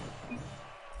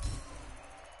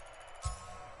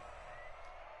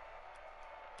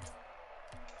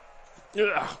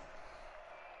 Ugh.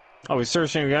 Are we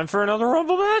searching again for another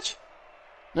Rumble match?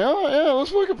 Yeah,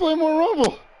 let's fucking play more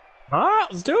Rumble.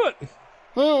 Alright, let's do it.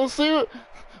 Well, let's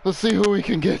see who we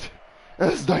can get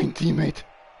as thine teammate.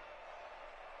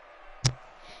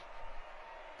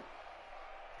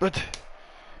 But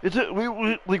we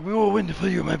will win for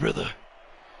you, my brother.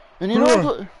 And you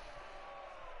know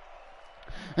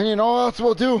what else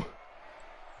we'll do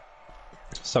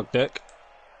Suck dick.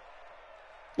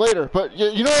 later. But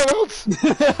you know what else?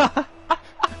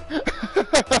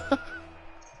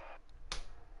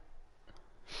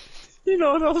 You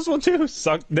know what else we'll do?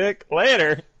 Suck dick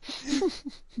later.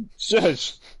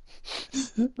 Shush.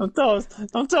 Don't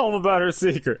tell him about her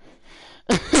secret.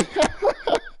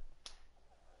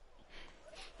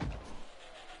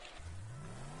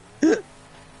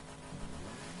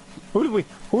 Who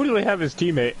do we have as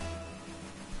teammate?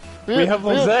 We have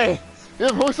Jose. Yeah,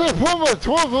 Jose Puma,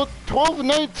 12,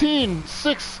 19,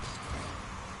 6.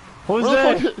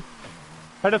 Jose.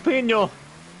 Jalapeno.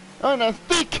 On a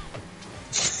stick.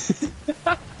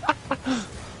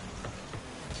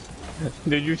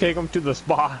 Did you take him to the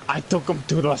spa? I took him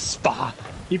to the spa.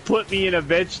 He put me in a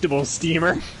vegetable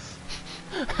steamer.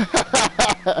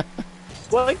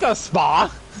 Like a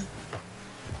spa.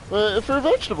 For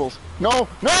vegetables. No,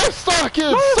 suck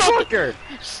it! Motherfucker!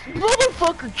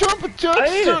 Motherfucker, jumping jacks!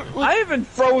 I even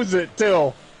froze it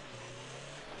too.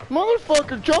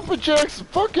 Motherfucker, jumping jacks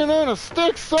fucking on a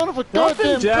stick, son of a Jumping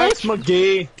goddamn jacks, bitch!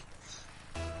 McGee.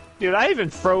 Dude, I even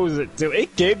froze it too.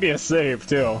 It gave me a save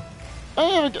too.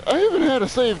 I even had a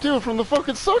save too from the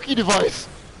fucking sucky device.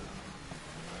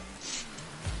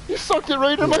 You sucked it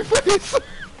right in my face.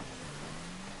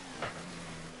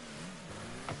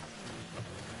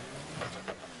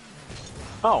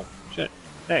 Oh, shit.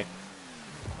 Hey.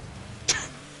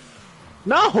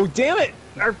 No, damn it!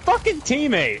 Our fucking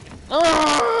teammate!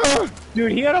 Ah!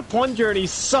 Dude, he had a plunger and he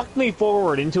sucked me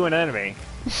forward into an enemy.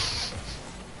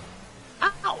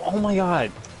 Ow! Oh my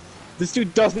god. This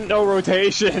dude doesn't know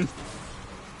rotation.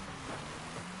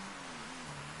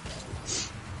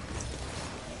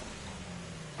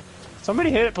 Somebody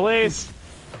hit it, please.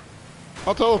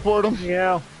 I'll teleport him.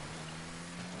 Yeah.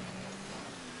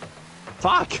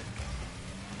 Fuck!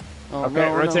 Oh, Okay,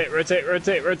 no, rotate.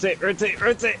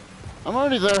 I'm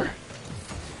already there.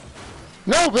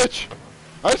 No, bitch!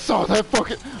 I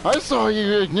saw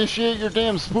you initiate your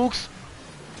damn spooks.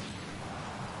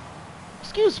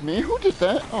 Excuse me, who did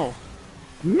that? Oh.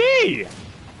 Me!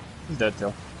 He's dead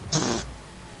too.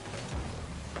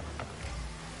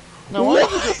 No, why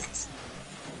did you What?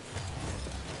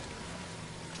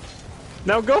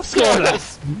 Now go score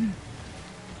this!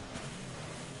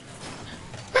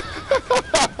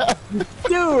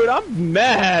 Dude, I'm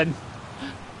mad!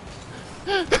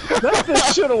 That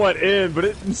fish should've went in, but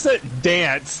it instead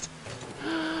danced.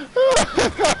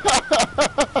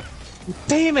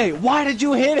 Damn it, why did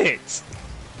you hit it?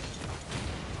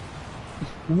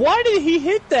 Why did he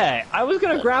hit that? I was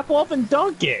gonna grapple up and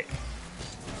dunk it.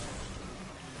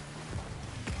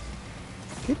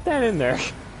 Get that in there.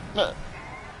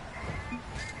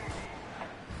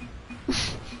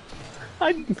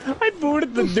 I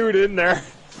booted the dude in there.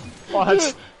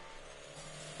 Watch.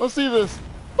 Let's see this.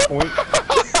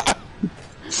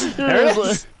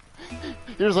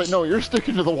 You're like, no, you're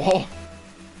sticking to the wall.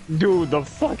 Dude, the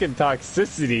fucking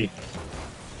toxicity.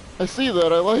 I see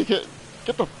that, I like it.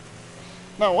 Get the...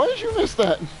 Now, why did you miss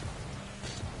that?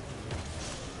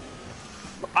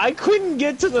 I couldn't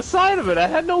get to the side of it. I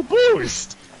had no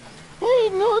boost.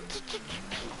 Oh,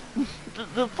 no,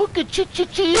 the fucking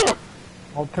ch-ch-chia.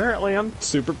 Well, apparently I'm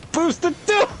super boosted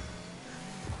too.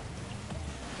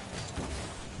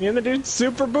 Me and the dude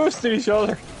super boosted each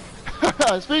other.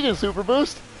 Speaking of super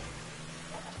boost.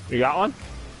 You got one?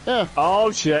 Yeah.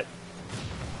 Oh shit.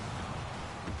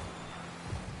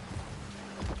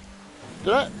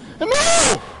 Did I?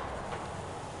 No!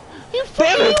 You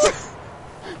Damn fucking...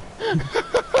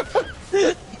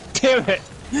 it! Damn it!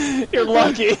 You're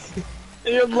lucky.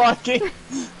 You're lucky.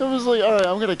 It was like, alright,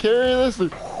 I'm gonna carry this.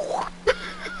 And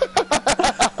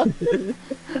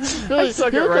I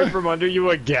suck it right from under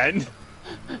you again.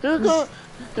 Here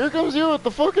comes you with the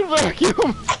fucking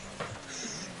vacuum.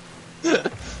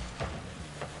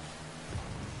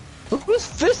 Whose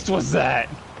fist was that?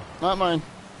 Not mine.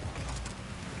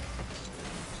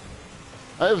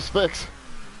 I have specs.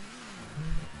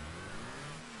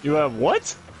 You have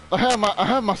what? I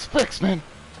have my specs, man.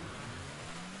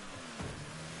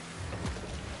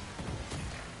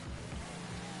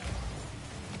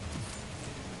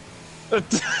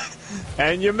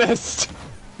 And you missed.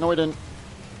 No, I didn't.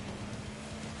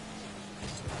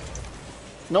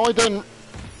 No, I didn't.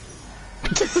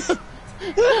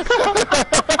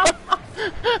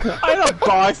 I had a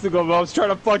box to go, but I was trying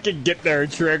to fucking get there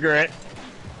and trigger it.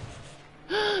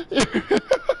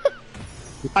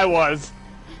 I was.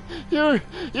 You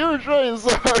were trying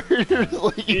so hard. You're just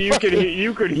like,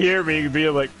 You could hear me be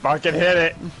like, fucking hit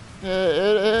it.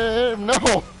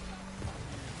 No.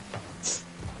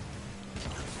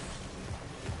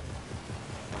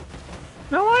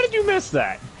 Now why did you miss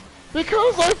that?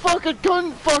 Because I fucking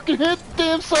couldn't fucking hit the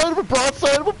damn side of a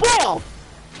broadside of a ball.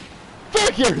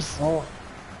 Figures. Oh.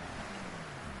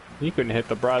 You couldn't hit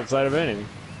the broadside of anything.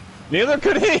 Neither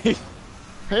could he.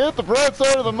 I hit the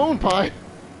broadside of the moon pie.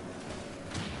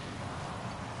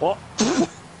 Well,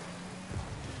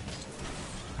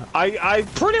 I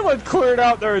pretty much cleared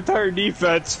out their entire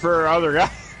defense for other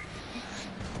guys.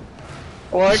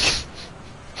 Like,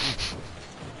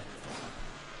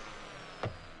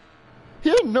 he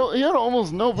had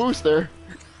almost no boost there.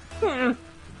 oh,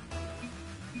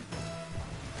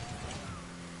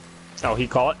 he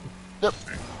caught it? Yep.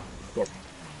 Cool.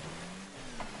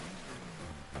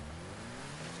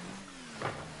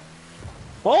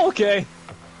 Oh, okay.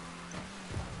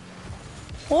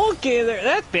 Okay, there.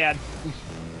 That's bad.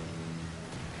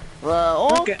 Right,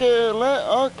 okay,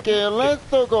 let's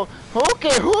go.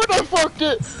 Okay, who the fuck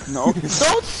did? No,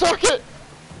 don't suck it.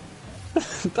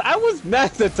 I was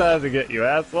magnetizing it, you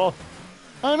asshole.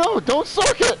 I know, don't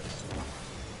suck it.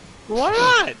 Why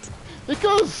not?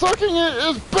 Because sucking it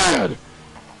is bad.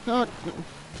 Not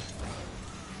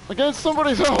against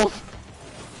somebody's health.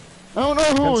 I don't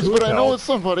know whose, but I know it's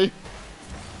somebody.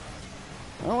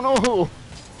 I don't know who,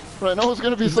 but I know it's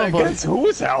gonna be somebody. Against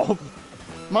whose help?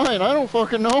 Mine, I don't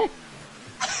fucking know.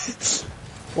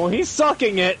 Well, he's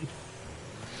sucking it.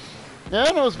 Yeah,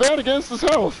 I know it's bad against his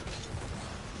health.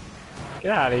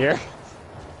 Get out of here.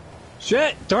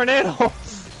 Shit, tornado.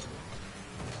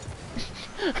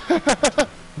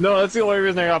 No, that's the only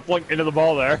reason I got flinked into the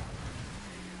ball there.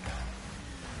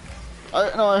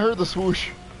 I heard the swoosh.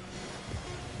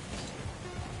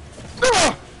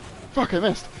 Ah! Fuck, I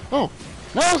missed. Oh,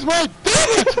 now's my damn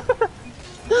it!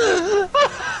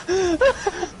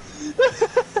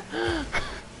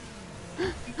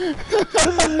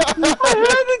 I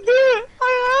had to do it!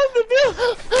 I had to do it!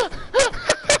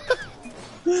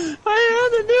 I had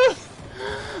to do it!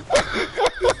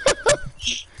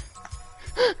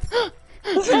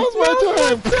 Now's my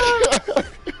time!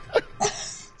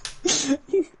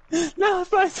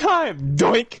 Now's my time!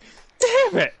 Doink!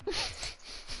 Damn it!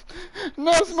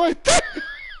 Now's my time!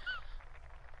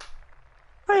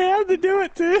 I had to do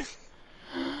it, dude!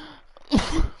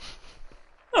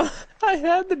 I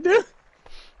had to do it!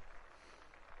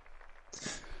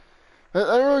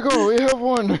 There we go, we have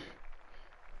one.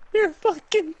 Your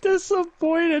fucking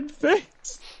disappointed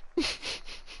face!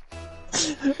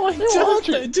 Like,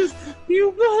 just,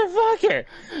 you motherfucker!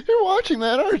 You're watching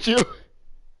that, aren't you? No,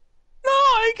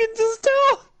 I can just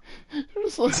tell! You're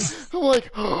just like, I'm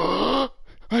like, oh,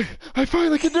 I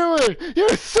finally can do it! You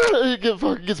son of a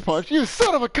fucking gets punched. You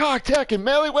son of a cock-tacking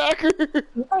mallywhacker!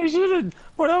 I should've.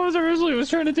 What I was originally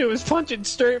trying to do was punch it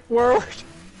straight forward.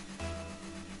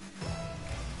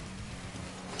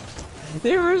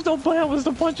 The original plan was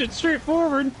to punch it straight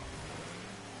forward.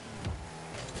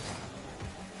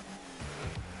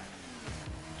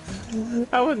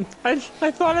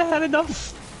 I thought I had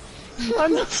enough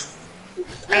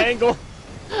angle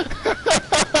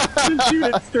to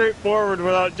shoot it straight forward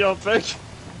without jumping.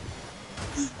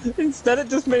 Instead, it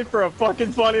just made for a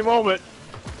fucking funny moment.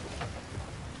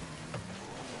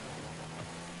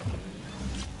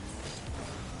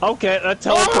 Okay, that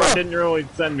teleport didn't really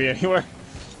send me anywhere.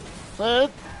 Oh,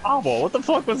 well, what the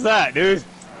fuck was that, dude?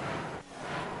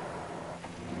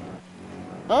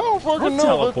 I don't fucking know.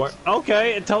 Teleport.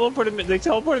 Okay, it teleported me. They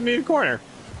teleported me to the corner.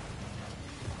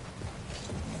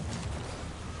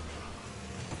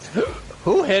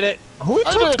 Who hit it? Who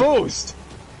took boost?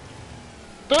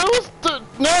 That was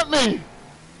not me.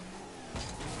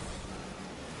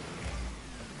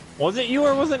 Was it you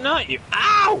or was it not you?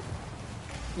 Ow!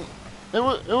 It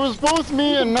was both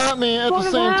me and not me at the What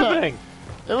is same happening? time.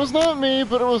 It was not me,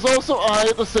 but it was also I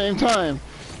at the same time.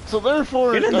 So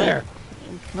therefore, Get in there!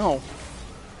 No.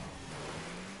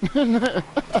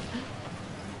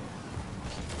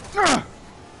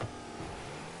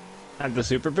 Have the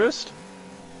super boost?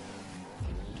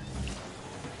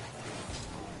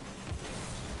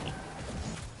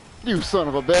 You son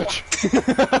of a bitch!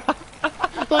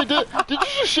 Like, did you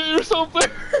just shit yourself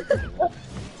there?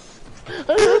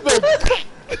 I heard that.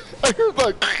 I heard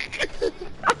that.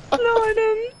 No, I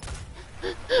didn't.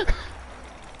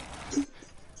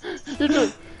 You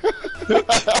just...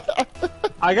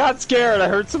 I got scared. I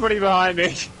heard somebody behind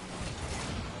me.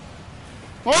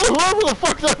 Well, whoever the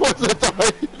fuck that was that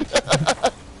died.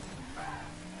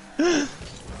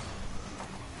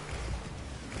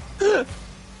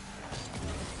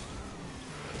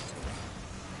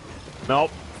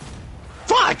 Nope.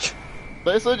 Fuck!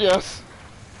 They said yes.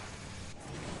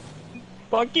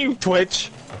 Fuck you,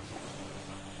 Twitch.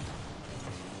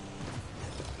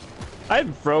 I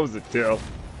froze it too.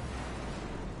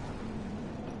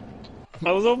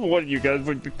 I was hoping one of you guys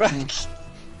would be back.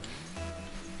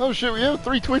 Oh shit, we have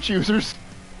 3 Twitch users.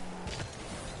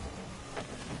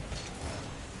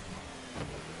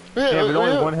 Yeah, but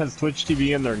only yeah. one has Twitch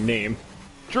TV in their name.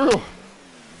 True.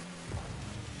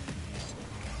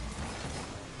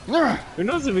 Nah. Who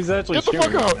knows if he's actually Get the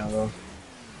streaming fuck right out. now, though.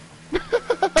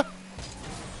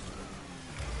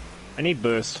 I need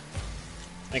boost.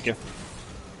 Thank you.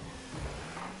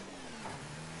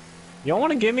 Y'all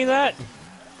want to give me that?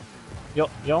 Y'all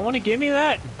want to give me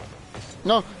that?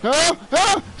 No, no,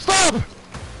 no, stop!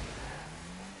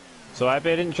 So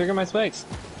happy I didn't trigger my spikes.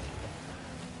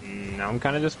 Now I'm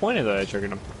kind of disappointed that I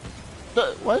triggered them.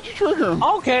 Why'd you trigger him?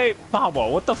 Okay,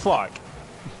 Pablo, what the fuck?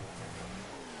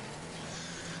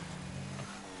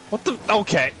 What the?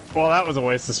 Okay, well that was a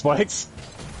waste of spikes.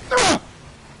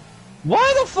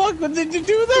 Why the fuck did you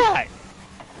do that?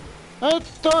 I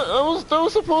thought I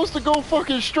was supposed to go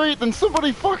fucking straight, then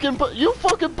somebody fucking you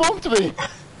fucking bumped me.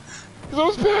 Cause I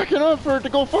was backing up for it to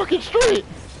go fucking straight.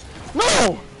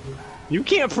 No! You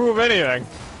can't prove anything.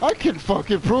 I can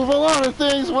fucking prove a lot of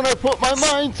things when I put my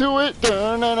mind to it.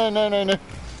 No.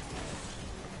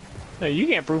 No, you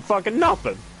can't prove fucking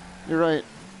nothing. You're right.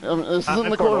 This Not isn't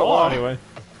the court of law. anyway.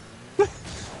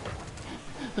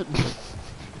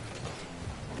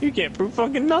 You can't prove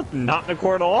fucking nothing. Not in the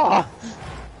court of law.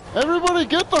 Everybody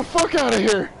get the fuck out of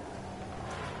here.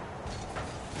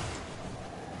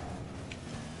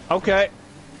 Okay.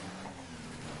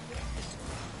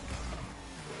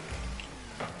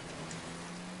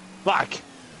 Fuck.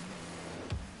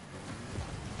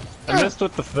 I missed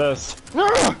with the fist. No!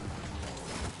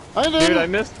 I didn't. Dude, I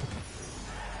missed.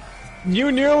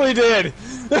 You nearly did.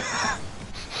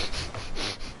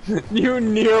 You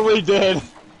nearly did.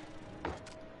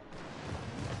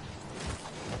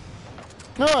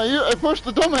 No, I pushed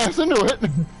the dumbass into it.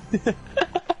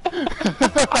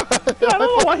 I don't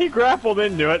know why he grappled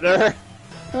into it there.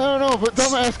 I don't know, but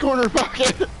dumbass corner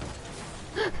pocket.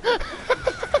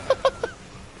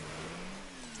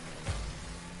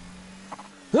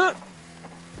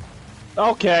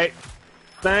 Okay.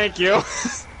 Thank you.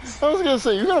 I was gonna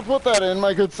say, you gotta put that in,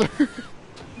 my good sir.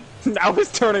 I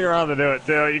was turning around to do it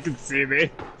too, you can see me.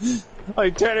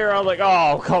 Like turning around like,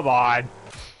 oh, come on.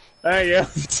 Thank you.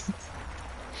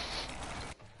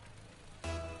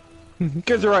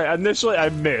 Because you're right, initially I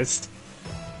missed.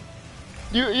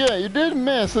 Yeah, you did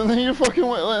miss, and then you fucking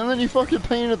went, and then you fucking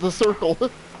painted the circle.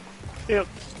 Yep.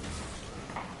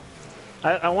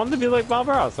 I wanted to be like Bob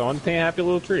Ross, I wanted to paint happy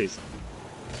little trees.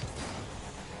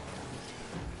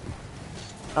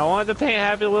 I wanted to paint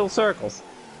happy little circles.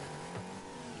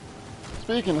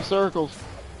 Speaking of circles,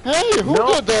 hey, who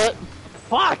Nope. did that?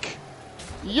 Fuck!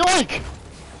 Yoink!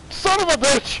 Son of a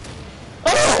bitch!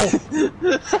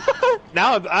 Oh!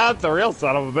 Now that's the real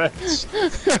son of a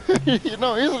bitch. You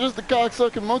know, he's just a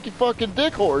cocksucking monkey fucking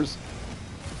dick horse.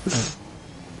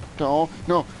 No,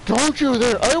 don't you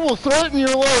there! I will threaten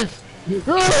your life.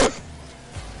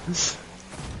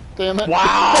 Damn it!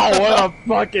 Wow, what a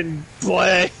fucking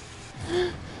play!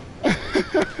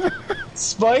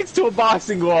 Spikes to a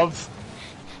boxing glove.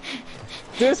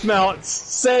 Dismount,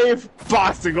 save,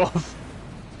 boxing glove.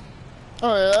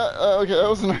 Oh yeah, okay, that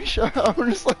was a nice shot. I'm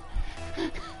just like,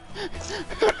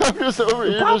 I'm just over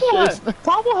here just chasing.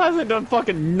 Pablo hasn't done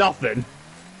fucking nothing.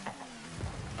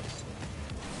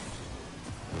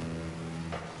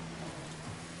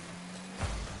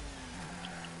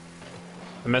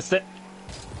 I missed it.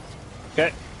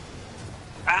 Okay.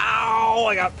 Ow!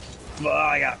 I got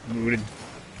booted.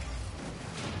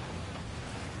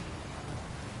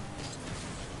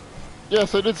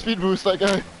 Yes, I did speed boost that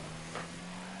guy.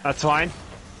 That's fine.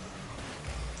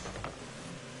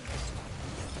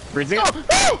 Freezing No! up.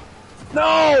 No!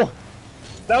 No!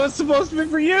 That was supposed to be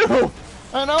for you!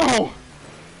 I know!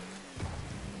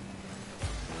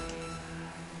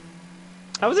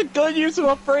 That was a good use of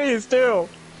a phrase, too!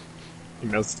 You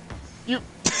missed.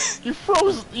 You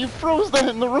froze that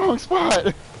in the wrong spot!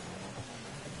 It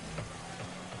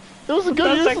was a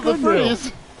good use of the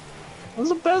phrase! That was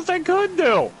the best I could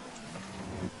do!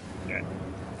 Okay.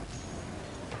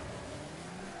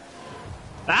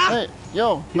 Ah! Hey,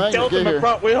 yo, You Magnet, tilted get my here.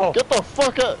 front wheel! Get the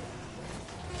fuck up!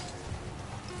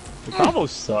 The combo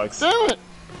sucks. Damn it!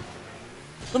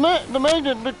 The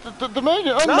magnet No!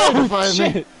 unmagnified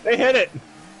me! Shit! They hit it!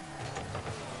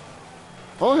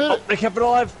 Oh, hit Oh, it! they kept it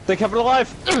alive! They kept it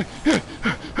alive!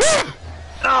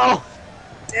 No!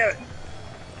 Damn it!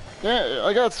 Yeah,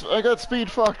 I got speed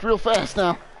fucked real fast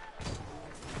now.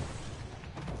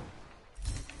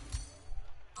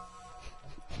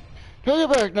 Take it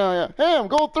back now, yeah. Hey, I'm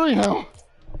gold 3 now.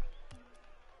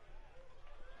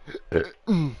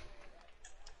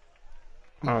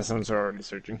 Oh, someone's already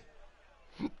searching.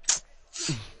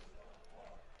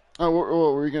 Oh, what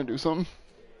were you gonna do? Something?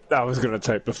 I was gonna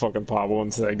type the fucking Pablo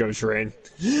and say go train.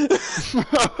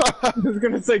 I was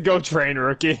gonna say go train,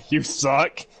 rookie. You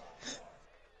suck.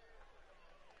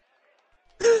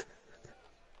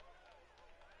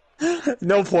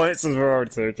 No points since we're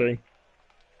already searching.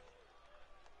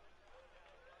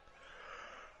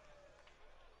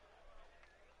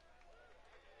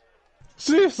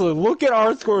 Seriously, look at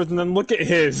our scores and then look at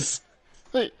his.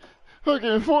 Hey,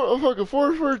 fucking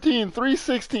 414,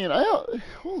 316.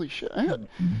 Holy shit!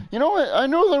 You know what? I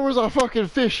know there was a fucking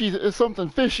something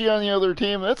fishy on the other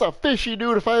team. That's a fishy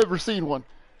dude if I ever seen one.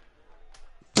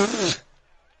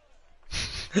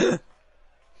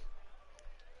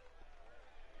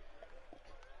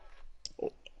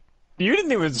 You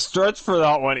didn't even stretch for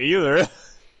that one either.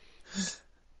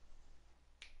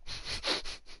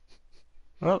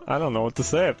 Well, I don't know what to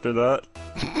say after that.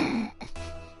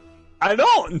 I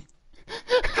don't!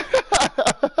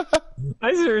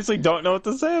 I seriously don't know what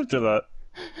to say after that.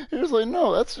 He was like,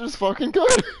 no, that's just fucking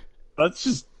good.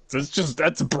 That's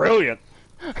brilliant.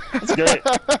 That's great.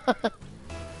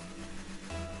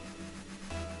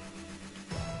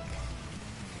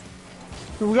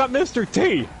 We got Mr.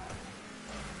 T.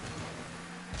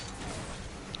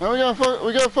 Now we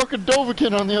got fucking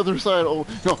Dovahkiin on the other side. Oh,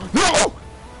 no!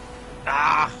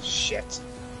 Ah, shit.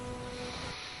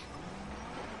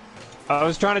 I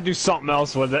was trying to do something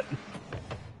else with it.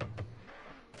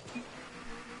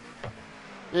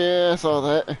 Yeah, I saw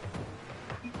that.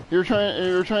 You're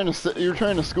trying to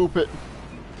scoop it.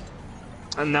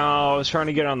 No, I was trying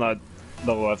to get on the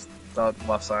left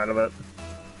side of it.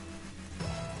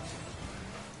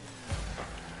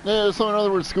 Yeah, so in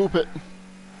other words, scoop it.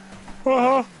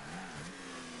 Uh-huh.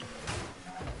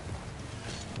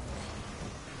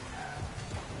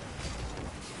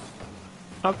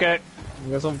 Okay. I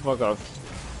guess I'm fuck off.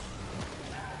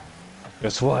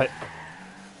 Guess what?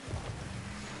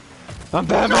 I'm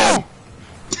Batman! No!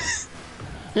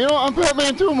 You know, I'm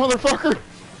Batman too, motherfucker!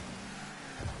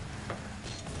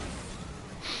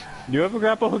 You have a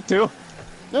grapple hook too?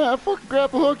 Yeah, I fucking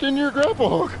grapple hooked in your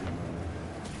grapple hook.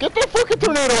 Get that fucking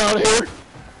tornado out of here!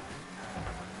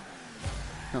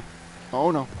 No.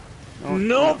 Oh no. No.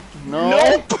 Nope! No.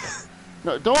 Nope!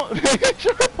 No, don't.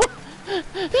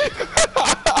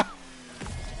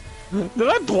 Did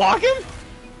I block him?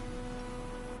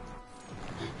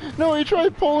 No, he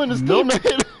tried pulling his Nope.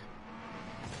 teammate.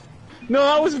 No,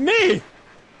 that was me!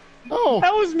 Oh.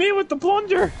 That was me with the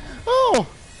plunger! Oh.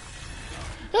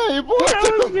 Yeah, you blocked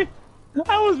That was him. me!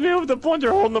 That was me with the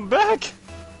plunger holding him back!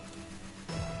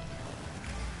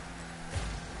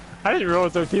 I didn't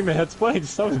realize our teammate had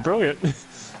spikes. That was brilliant.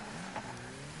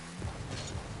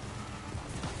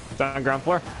 Down on ground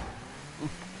floor.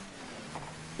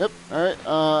 Yep. All right.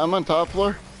 I'm on top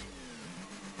floor.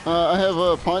 I have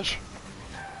a punch.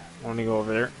 Let me go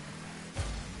over there.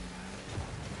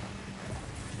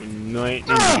 You might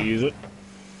need to use it.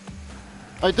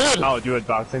 I did. Oh, do a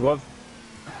boxing glove?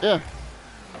 Yeah.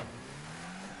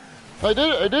 I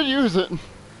did use it.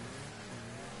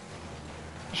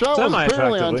 Shot was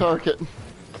barely on target.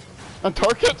 On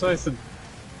target? That's what I said.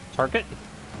 Target?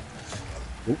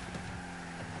 Oop.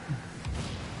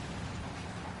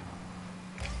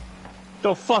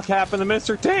 The fuck happened to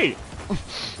Mr. T?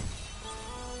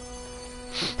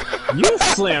 You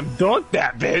slam dunked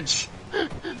that bitch!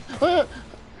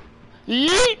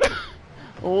 Yeet!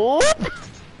 Whoop!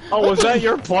 Oh, was that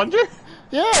your plunger?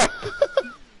 Yeah!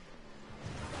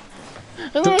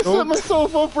 And then I set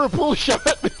myself up for a pull shot.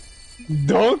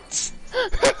 Dunked?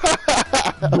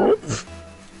 Dunked?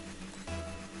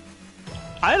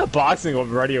 I had a boxing one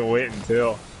ready and waiting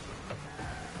too.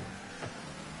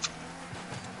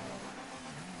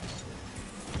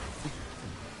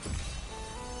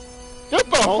 Get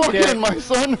the fuck in, my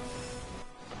son!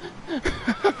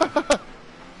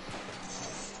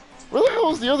 Where the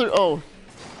hell is the other? Oh.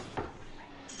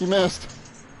 He missed.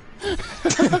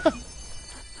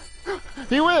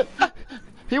 He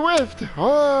whiffed!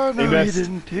 Oh, no, he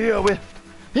didn't. He whiffed.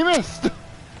 He missed!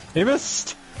 He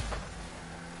missed!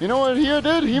 You know what he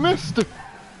did? He missed!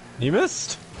 He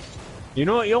missed! You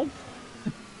know what you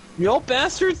old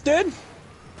bastards did?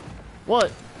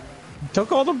 What?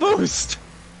 Took all the boost!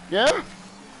 Yeah?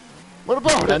 What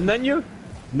about it? And then you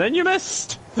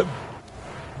missed!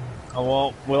 Oh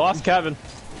well, we lost Kevin.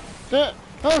 Yeah.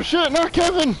 Oh shit, not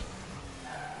Kevin!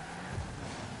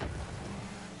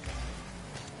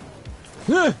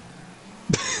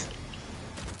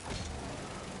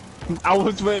 I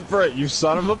was waiting for it, you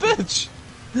son of a bitch!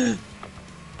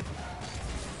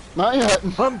 Not yet.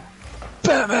 I'm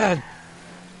Batman!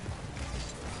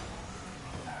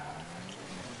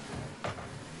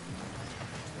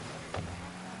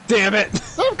 Damn it!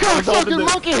 I'm cocksucking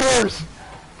monkey hairs!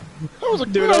 That was a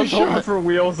Dude, good I was hoping shot. for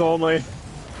wheels only.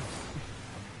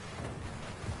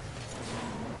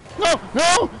 No,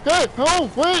 no! Hey,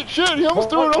 oh, wait, shit, he almost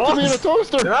threw it up to me in a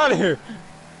toaster! Get out of here!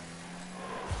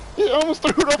 He almost threw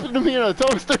it up into me in a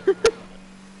toaster!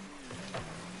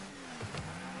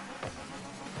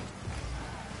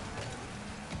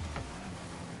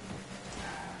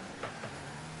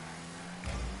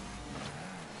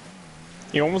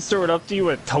 He almost threw it up to you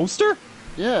with a toaster?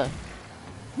 Yeah.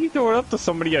 You threw it up to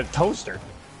somebody at a toaster.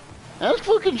 Ask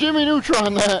fucking Jimmy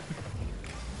Neutron that.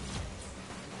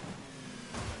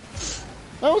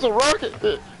 That was a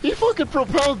rocket. He fucking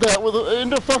propelled that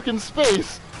into fucking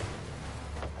space.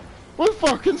 With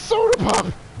fucking soda pop.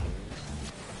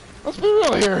 Let's be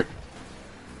real here.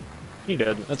 He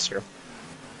did, that's true.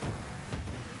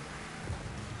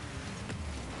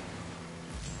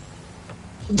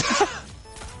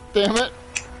 Damn it.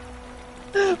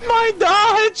 My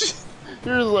dodge!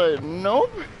 You're like,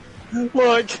 nope.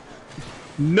 Look.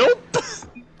 Nope!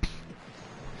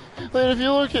 Like, if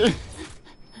you look at...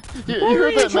 You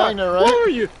heard that magnet,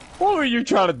 right? What were you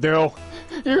trying to do?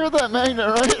 You heard that magnet,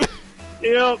 right?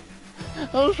 Yep.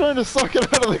 I was trying to suck it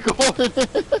out of the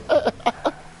goal.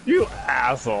 You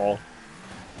asshole.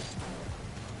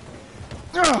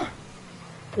 Ugh.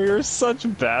 We are such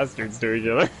bastards to each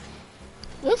other.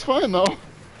 That's fine, though.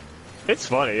 It's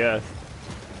funny, yeah.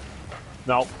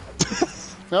 No.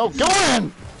 No, go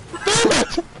in! Damn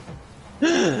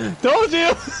it! Told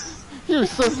you! You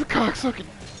son of a cocksucking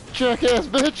jackass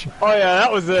bitch! Oh yeah,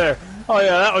 that was there. Oh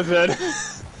yeah, that was it.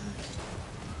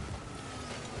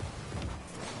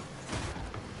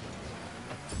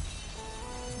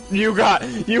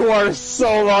 You are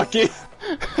so lucky.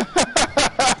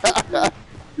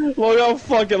 Look how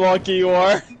fucking lucky you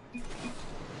are.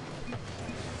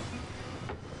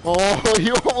 Oh,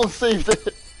 you almost saved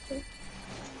it.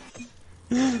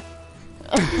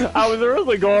 I was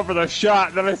originally going for the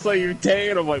shot, then I saw you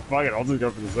take it, I'm like, fuck it, I'll just go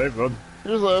for the save one.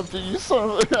 Here's after you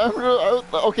son of a...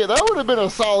 Okay, that would have been a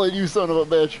solid you son of a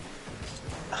bitch.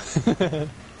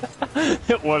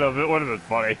 It would have been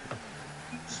funny.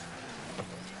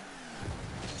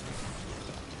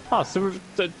 Oh,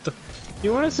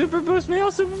 you want to super boost me?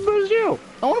 I'll super boost you.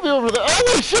 I want to be over there.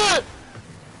 Holy shit!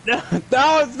 No,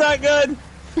 it's not good.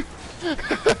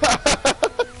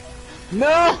 No,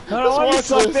 I don't want to be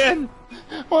sucked in.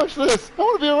 Watch this. I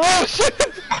want to be around shit.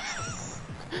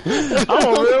 I'm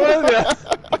over there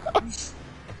with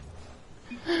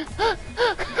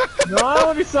you. No, I don't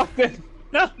want to be sucked in.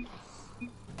 No.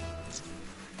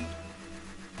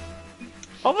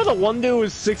 How about the one dude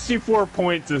with 64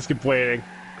 points is complaining?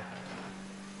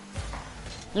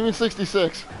 You mean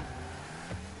 66?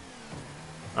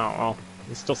 Oh well,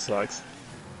 it still sucks.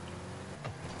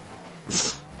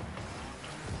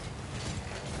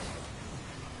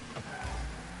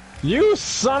 You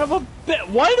son of a bitch!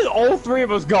 Why did all three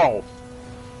of us go?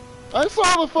 I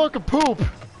saw the fucking poop.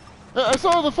 I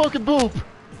saw the fucking poop.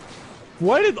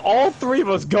 Why did all three of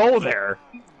us go there?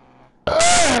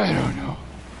 I don't know.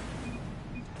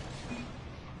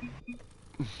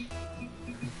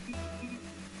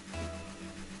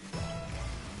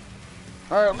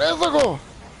 Alright, let's go!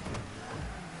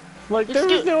 Like, there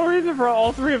was no reason for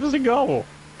all three of us to go.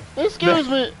 Excuse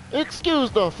me.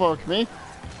 Excuse the fuck me.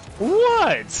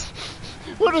 What?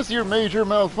 What is your major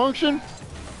malfunction?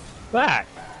 That.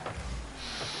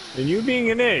 And you being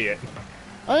an idiot.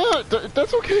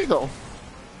 That's okay though.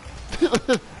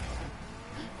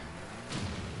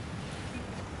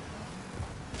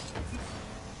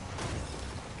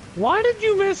 Why did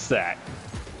you miss that?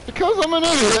 Because I'm an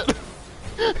idiot.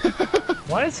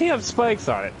 Why does he have spikes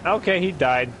on it? Okay, he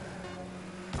died.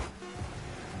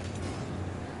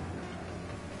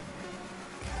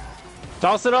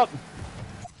 Toss it up!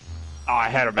 Oh, I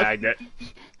had a magnet.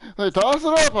 They toss it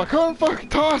up. I couldn't fucking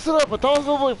toss it up. I tossed it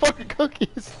up like fucking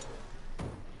cookies.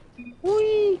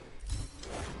 Whee!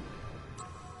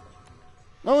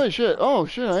 Holy shit. Oh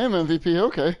shit, I am MVP.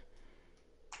 Okay.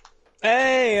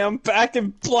 Hey, I'm back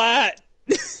in flat!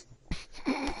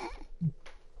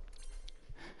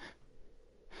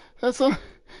 That's a...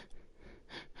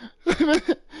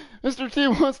 Mr. T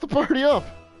wants to party up.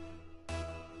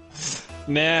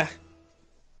 Nah.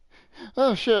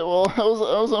 Oh shit, well, I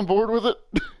was on board with it.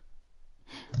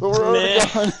 But we're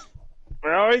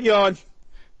already gone.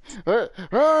 We're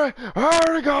already gone.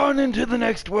 Already gone into the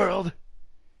next world.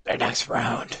 The next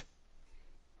round.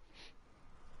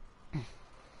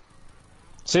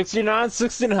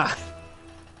 69-69.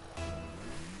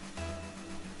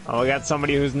 Oh, we got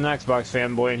somebody who's an Xbox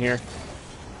fanboy in here.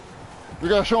 We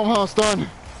gotta show him how it's done.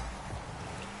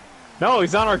 No,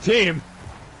 he's on our team.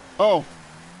 Oh.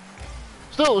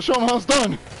 Still, show him how it's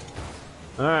done.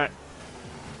 Alright.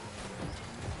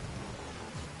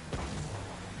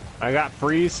 I got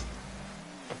freeze.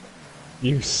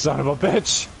 You son of a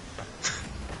bitch.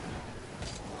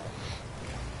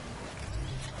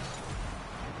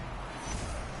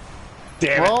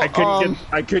 Damn Well, it,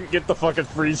 I couldn't get the fucking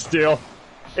freeze steal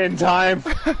in time.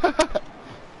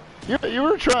 You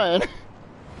were trying.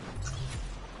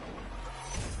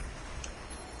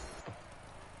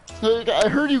 Like, I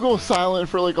heard you go silent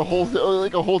for like a whole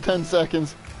 10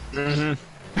 seconds. Mm-hmm.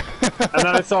 And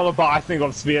then I saw the bot thing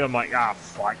on speed. I'm like, ah,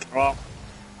 fuck. Well,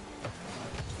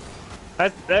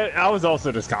 I was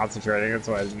also just concentrating. That's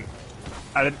why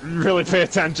I didn't really pay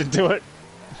attention to it.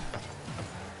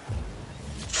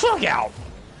 Fuck out.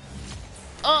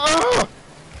 I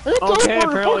got Okay, teleported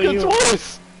apparently fucking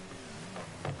twice.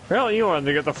 Apparently you wanted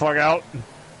to get the fuck out.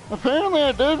 Apparently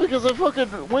I did because I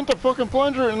fucking went to fucking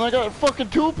plunger and I got fucking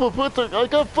two poop with the I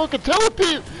got fucking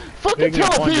telepee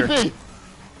telepee.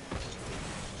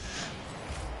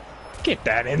 Get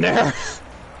that in there.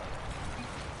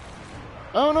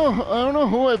 I don't know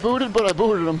who I booted, but I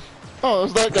booted him. Oh, it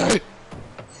was that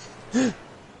guy.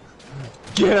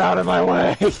 Get out of my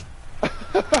way.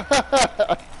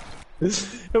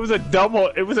 It was a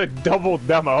double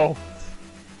demo.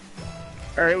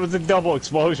 Or it was a double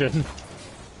explosion.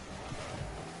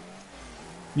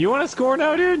 You want to score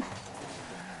now, dude?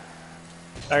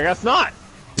 I guess not.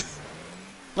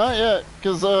 Not yet,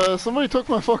 because somebody took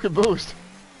my fucking boost.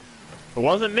 It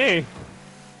wasn't me.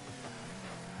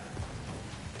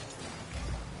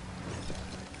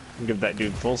 Give that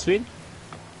dude full speed.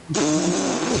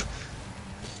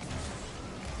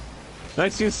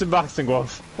 Nice use of boxing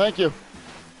glove. Thank you.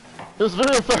 It was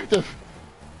very effective.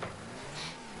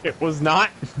 It was not.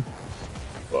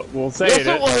 We'll say Yes,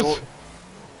 it was.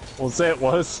 We'll say it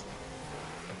was.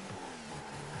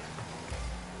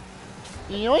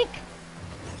 Yoink.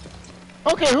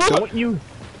 Okay, who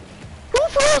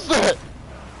froze that?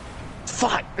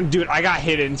 Fuck, dude! I got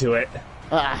hit into it.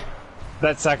 Ah.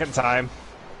 That second time.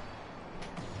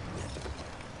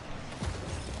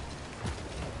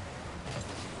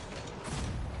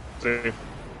 See.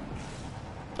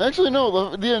 Actually,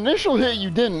 no. The initial hit you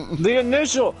didn't. The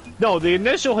initial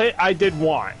hit I did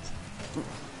want,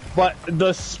 but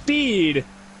the speed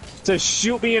to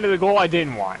shoot me into the goal I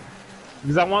didn't want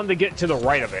because I wanted to get to the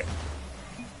right of it.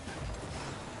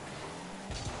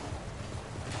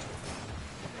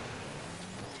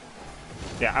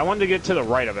 Yeah, I wanted to get to the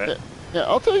right of it. Yeah,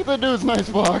 I'll take that dude's nice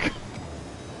block.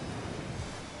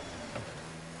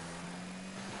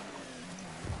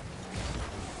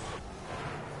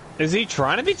 Is he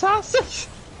trying to be toxic?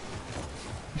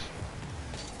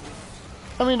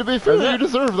 I mean, to be fair, you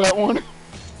deserve that one.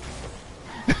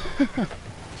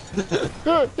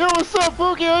 Yo, what's up,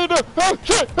 Pookie? How you doing? Oh,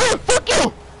 shit! Oh, fuck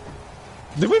you!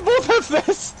 Did we both have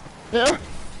fist? Yeah.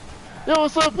 Yo,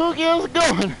 what's up, Pookie? How's it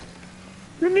going?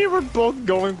 Me and me were both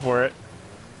going for it.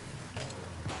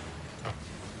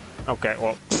 Okay,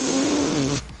 well.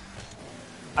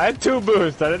 I had 2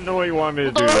 boosts. I didn't know what you wanted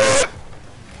me to do there.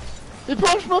 He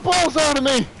punched my balls out of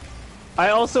me! I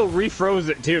also refroze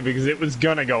it too because it was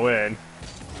gonna go in.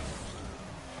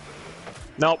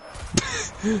 Nope.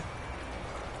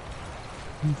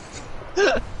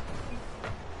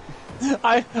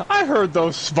 I heard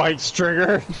those spikes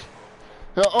trigger.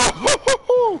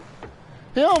 Oh,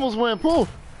 he almost went poof.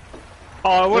 Oh,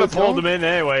 I would have pulled him in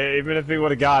anyway, even if he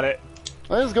would have got it.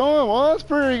 That's going. Well, that's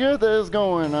pretty good. That's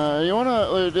going. You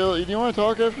wanna do you wanna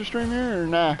talk after stream here or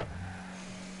nah?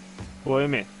 What do you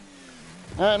mean?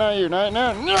 Not you, not.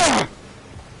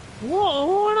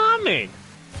 What I mean?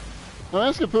 No,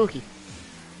 ask a Pookie.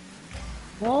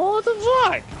 Well, what the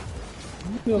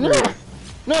fuck?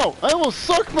 No, I will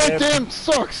suck my damn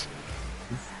socks.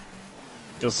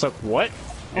 You'll suck what?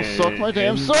 I'll suck my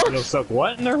damn socks. You'll suck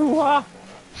what in their hoo-ha?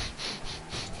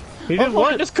 He did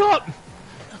what in his cup?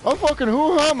 I'll fucking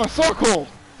hoo-ha my sock hole.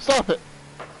 Stop it.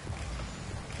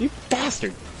 You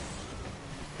bastard.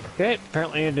 Okay,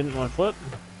 apparently I didn't want to flip.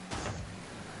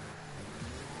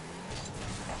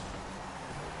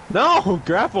 No,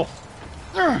 grapple.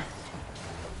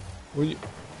 Will you...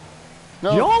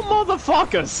 No. Yo,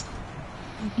 motherfuckers!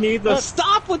 Need to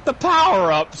stop with the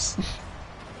power-ups.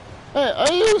 Hey, I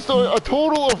used a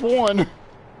total of 1. That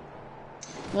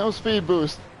was speed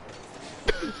boost.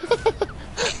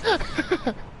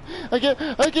 I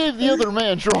gave the other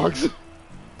man drugs.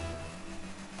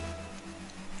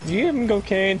 Do you give him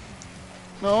cocaine?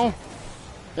 No.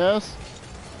 Yes.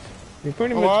 You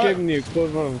pretty much gave him the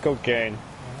equivalent of cocaine.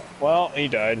 Well, he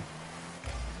died.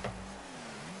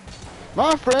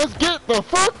 My friends, get the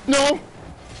fuck no.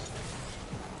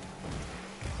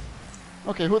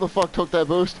 Okay, who the fuck took that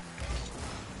boost?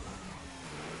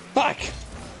 Fuck!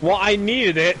 Well, I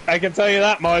needed it, I can tell you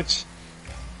that much.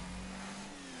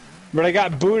 But I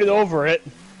got booted over it.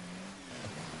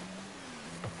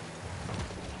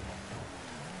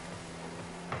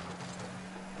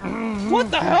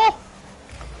 What the hell?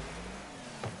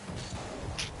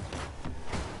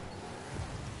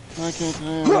 I can't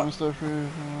tell you stuff for you.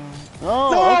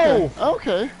 Oh, No!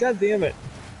 okay. Okay. God damn it.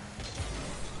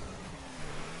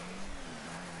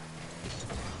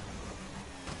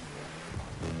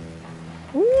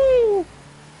 Woo!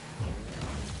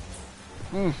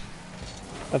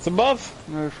 That's above.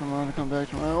 Ready for mom to come back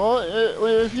to my. Well,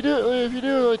 if you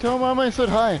do, tell mom I said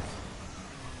hi.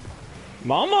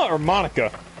 Mama or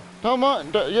Monica? Tell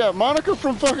mom, yeah, Monica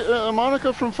from fucking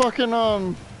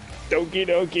Doki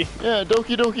Doki. yeah,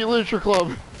 Doki Doki Literature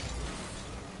Club.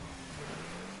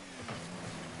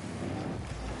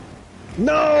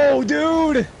 No,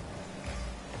 dude!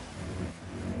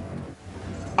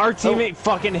 Our teammate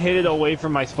fucking hit it away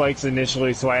from my spikes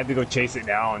initially, so I had to go chase it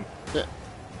down. Yeah.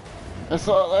 I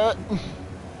saw that.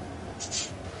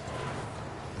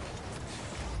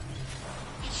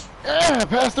 Yeah, I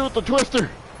passed it with the twister.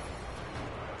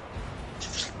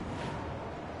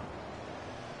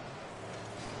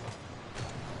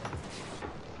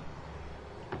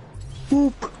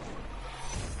 Boop.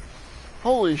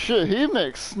 Holy shit, he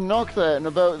snuck that in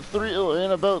about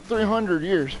 300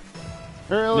 years.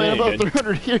 Or Yeah, in about he did.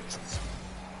 300 years.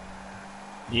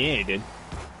 Yeah, he did.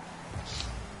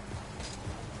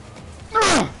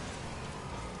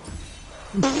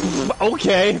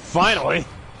 Okay, finally.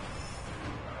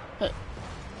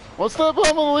 What's that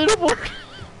bomb on the leaderboard?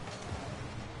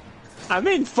 I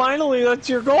mean, finally, that's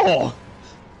your goal.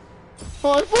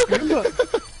 Oh, I fucking...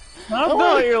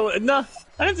 No,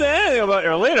 I didn't say anything about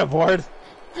your leaderboard.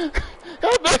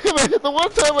 God damn it, the one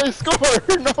time I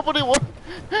scored, nobody won.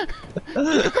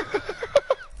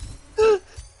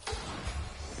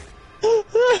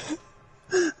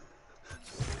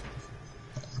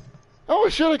 Oh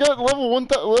shit, I got level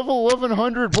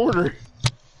 1100 border.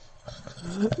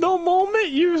 The moment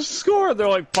you score, they're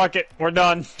like, fuck it, we're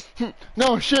done.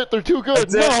 No shit, they're too good.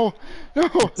 That's No.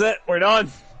 That's it, we're done.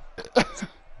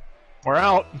 We're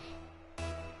out.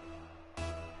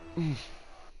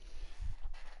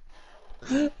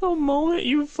 The moment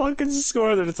you fucking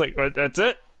score, then it's like, that's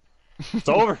it. It's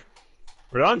over.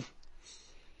 We're done.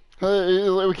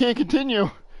 We can't continue.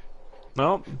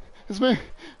 Nope. This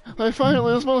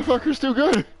motherfucker's too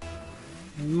good.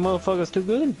 Motherfucker's too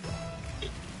good.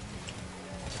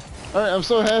 Alright, I'm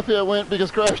so happy I went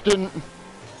because Crash didn't.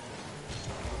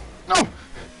 No!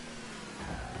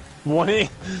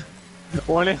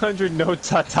 1-800 no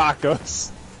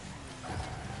tacos.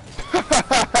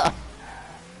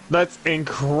 That's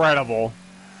incredible.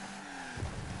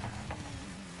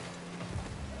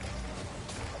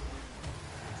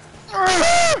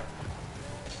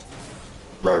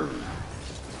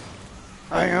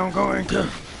 I am going to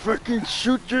freaking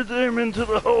shoot your damn into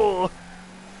the hole.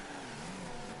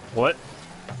 What?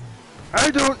 I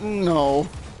don't know.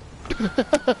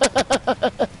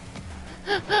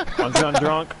 Once I'm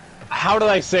drunk. How did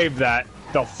I save that?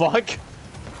 The fuck?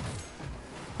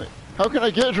 How can I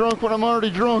get drunk when I'm already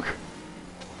drunk?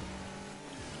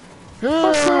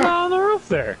 What's going on the roof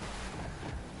there?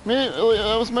 That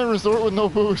was my resort with no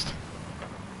boost.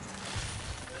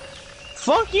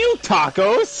 Fuck you,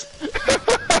 tacos!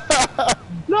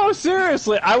 No,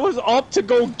 seriously, I was up to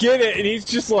go get it, and he's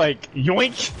just like,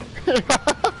 yoink!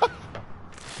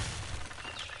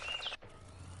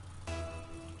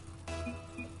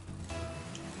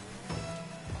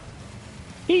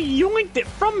 yoinked it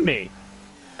from me.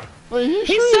 Like,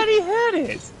 He said he had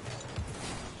it.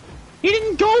 He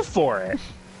didn't go for it.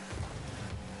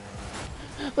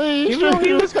 Like, Even though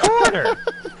he was cornered.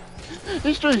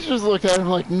 He straight just looked at him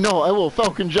like, no, I will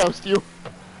Falcon joust you.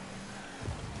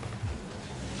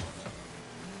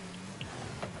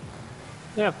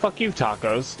 Yeah, fuck you,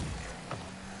 tacos.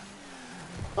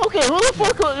 Okay, who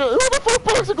the fuck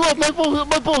boxing glove?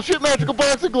 My bullshit magical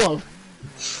boxing glove.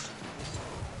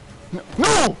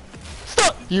 No!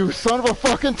 Stop! You son of a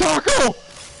fucking taco!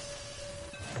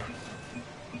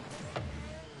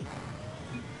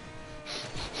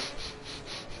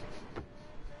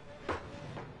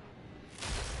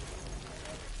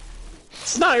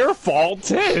 It's not your fault, it's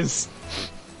his.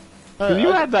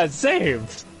 You had that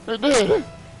saved. I did.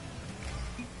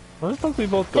 Where the fuck we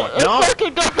both going? I No,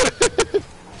 fucking got it!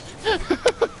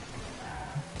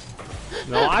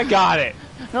 no, I got it.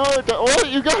 No, what?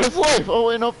 You got his life! Oh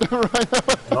wait, nope, never mind.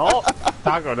 No,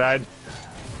 Taco died.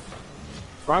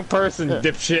 Wrong person,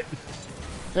 dipshit.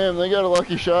 Damn, they got a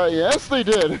lucky shot. Yes, they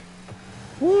did.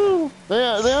 Woo! They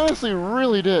honestly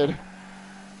really did.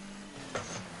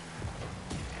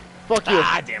 Fuck you.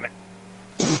 Ah, damn it.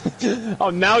 Oh,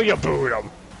 now you booed him.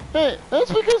 Hey,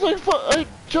 that's because I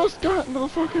just got into the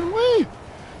fucking way.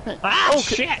 Hey, Ah, okay.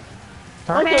 shit.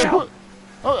 Turn Okay, out.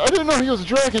 oh, I didn't know he was a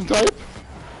dragon type.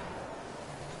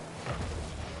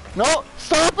 No,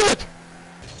 stop it!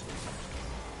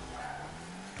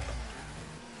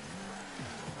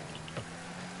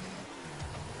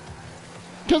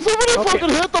 Can somebody fucking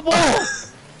hit the ball?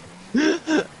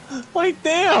 Like,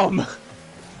 damn.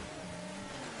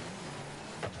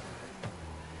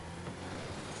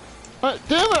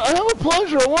 Damn it, I have a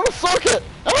plunger, I want to suck it!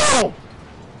 Ow!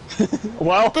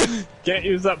 Well, can't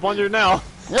use that plunger now.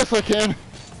 Yes, I can.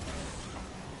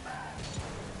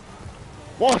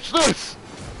 Watch this!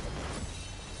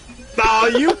 Oh,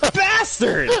 you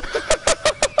bastard!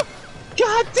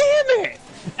 God damn it!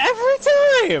 Every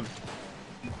time!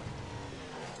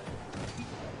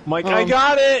 Mike, I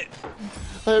got it!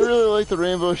 I really like the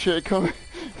rainbow shit coming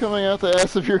out the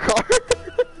ass of your car.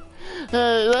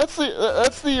 Hey, that's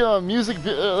the music.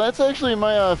 That's actually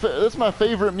my that's my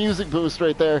favorite music boost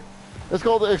right there. It's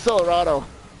called the Accelerado.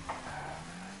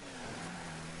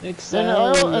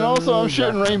 And also I'm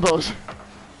shooting rainbows.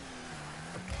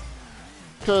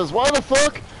 Cause why the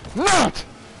fuck not?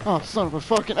 Oh, son of a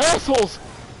fucking assholes!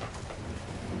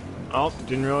 Oh,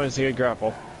 didn't realize he had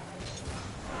grapple.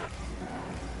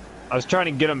 I was trying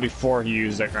to get him before he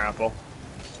used that grapple.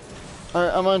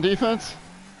 Alright, I'm on defense.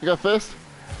 You got fist?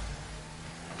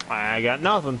 I got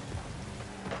nothing.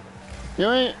 You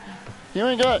ain't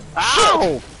got.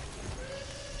 Ow!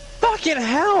 Fucking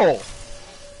hell!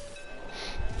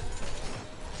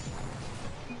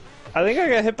 I think I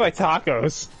got hit by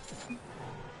tacos.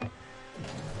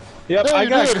 Yep, Yeah, I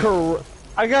got did.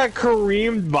 I got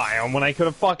careened by him when I could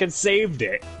have fucking saved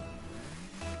it.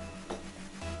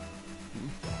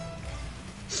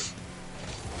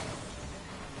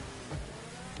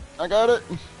 I got it.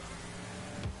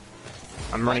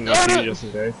 I'm running with you just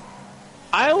in case.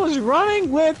 I was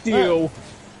running with you!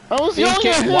 I was yelling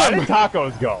at him. Why did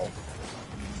tacos go?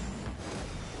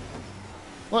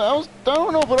 Well, I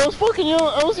don't know, but I was fucking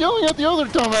yelling. I was yelling at the other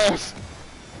dumbass.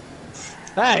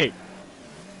 Hey!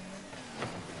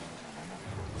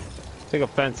 Take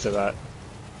offense to that.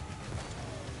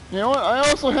 You know what? I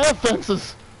also have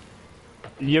fences.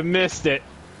 You missed it.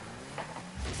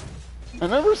 I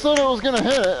never said I was gonna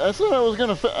hit it. I said I was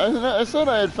gonna. I said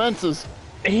I had fences.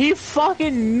 He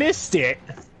fucking missed it.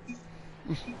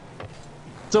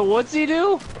 So what's he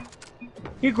do?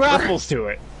 He grapples to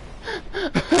it.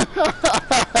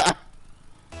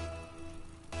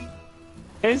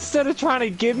 Instead of trying to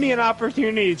give me an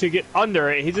opportunity to get under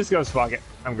it, he just goes, fuck it.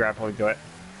 I'm grappling to it.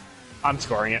 I'm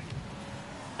scoring it.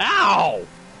 Ow!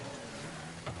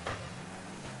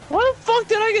 Why the fuck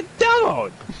did I get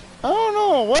demoed? I don't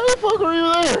know. Why the fuck were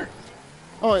you there?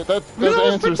 Oh wait, that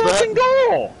answers protecting that.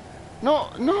 goal.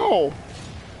 No.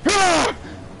 Ah!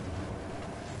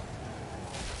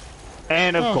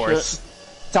 And of Oh, course,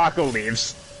 shit. Taco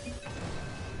leaves.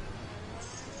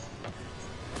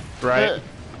 Right?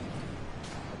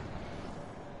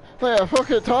 Yeah,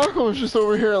 fucking Taco was just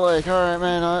over here like, alright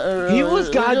man, He was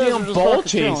you guys are goddamn just ball fucking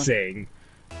chilling. chasing.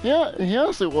 Yeah, he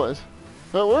honestly was.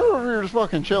 But we're over here just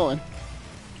fucking chilling.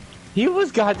 He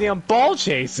was goddamn ball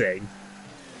chasing.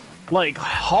 Like,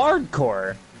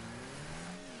 hardcore.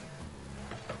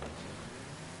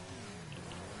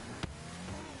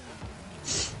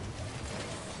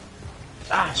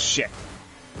 Ah, shit.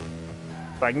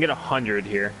 If I can get 100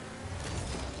 here.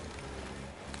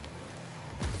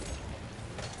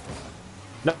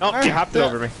 No, oh, you hopped it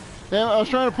over me. Damn, I was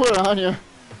trying to put it on you.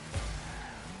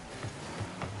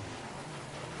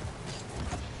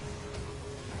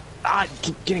 Ah, I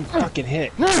keep getting fucking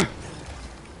hit.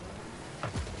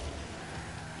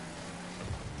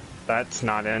 That's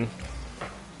not in.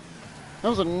 That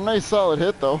was a nice solid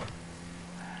hit, though.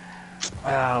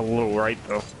 Ah, a little right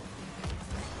though.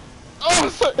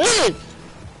 Oh, hey!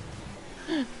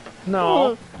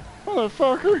 No.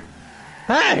 Motherfucker.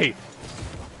 Hey!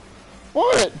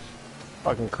 What?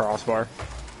 Fucking crossbar.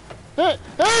 Hey,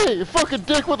 you fucking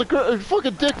dick with a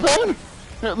fucking dick pen,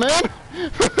 man.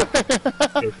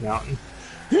 Dick mountain.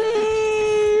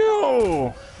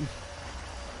 Yo!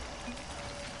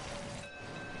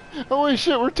 Holy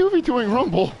shit, we're 2v2ing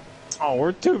Rumble. Oh,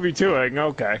 we're 2v2ing,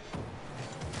 okay.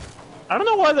 I don't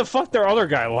know why the fuck their other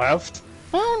guy left.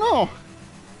 I don't know.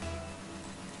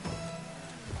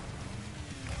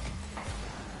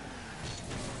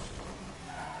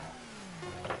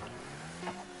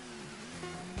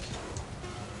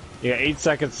 You got 8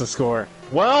 seconds to score.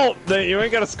 Well, then you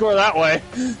ain't gotta score that way.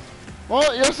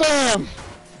 Well, yes I am.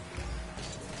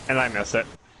 And I miss it.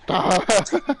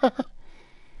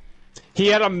 He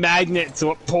had a magnet,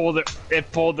 so it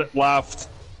pulled it left.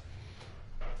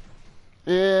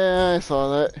 Yeah, I saw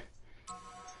that.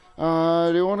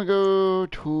 Do you want to go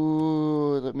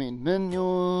to the main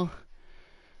menu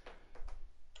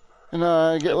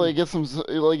and get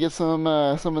some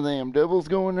of them doubles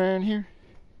going around here?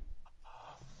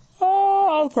 Oh,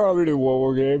 I'll probably do one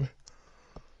more game.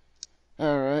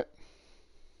 All right.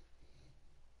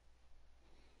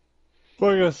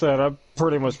 Like I said, I've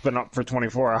pretty much been up for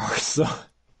 24 hours, so.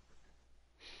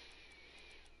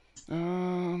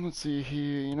 Let's see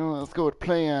here. You know, let's go with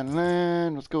play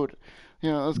online. Let's go to,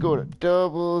 let's go to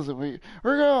doubles, and we're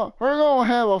gonna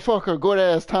have a fucking good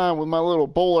ass time with my little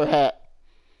bowler hat.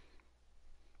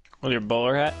 With your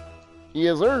bowler hat?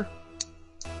 Yes, sir.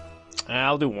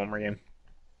 I'll do one more game.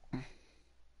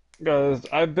 Because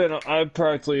I've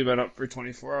practically been up for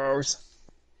 24 hours.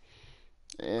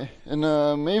 Yeah,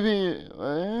 and maybe.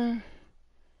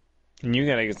 And you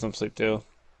gotta get some sleep too.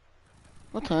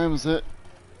 What time is it?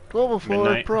 12:04,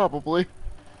 Midnight. probably.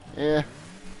 Yeah.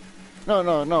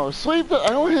 No. Sleep. I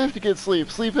don't have to get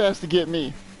sleep. Sleep has to get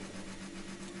me.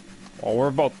 Well,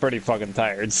 we're both pretty fucking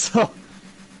tired, so.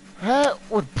 That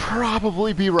would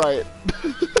probably be right.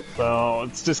 So,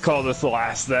 let's just call this the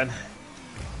last then.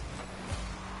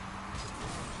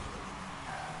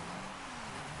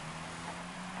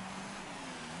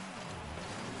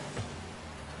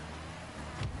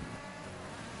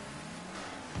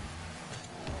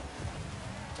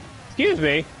 Excuse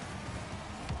me.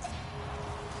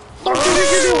 What do you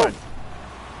think you're doing?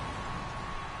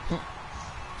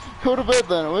 Go to bed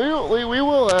then. We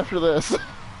will after this.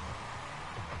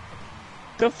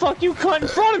 The fuck you cut in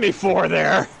front of me for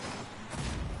there?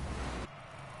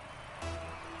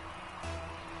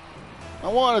 I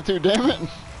wanted to, damn it.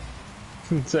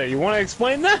 So you want to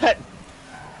explain that?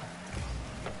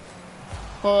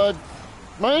 My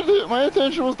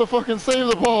attention was to fucking save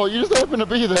the ball. You just happened to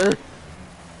be there.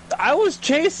 I was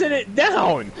chasing it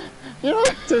down You know?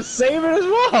 to save it as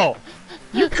well.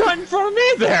 You cut in front of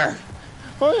me there.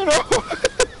 Well, you know.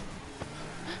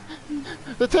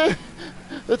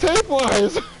 The tape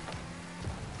lies.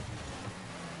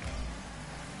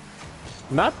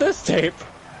 Not this tape.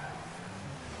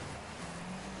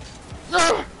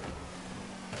 Ah!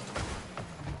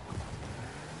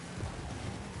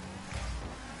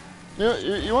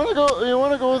 You want to go? You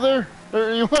want to go there?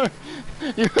 Or you want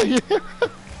to?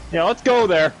 Yeah, let's go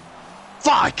there.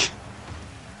 Fuck!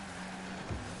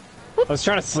 I was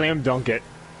trying to slam dunk it.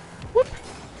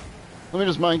 Let me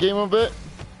just mind game a bit.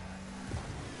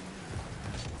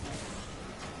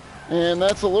 And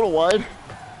that's a little wide.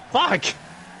 Fuck!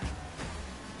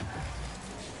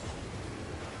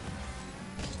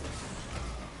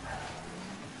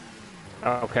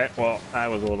 Okay, well, I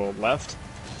was a little left.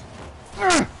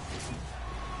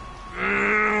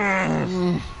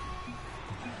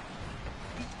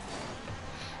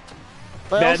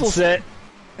 That's it.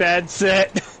 That's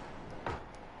it.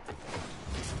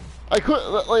 I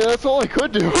could, like, that's all I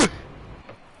could do.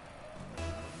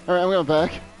 Alright, I'm going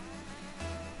back.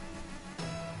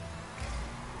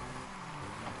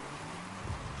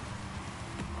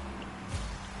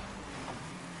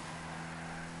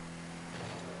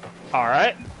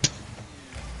 Alright.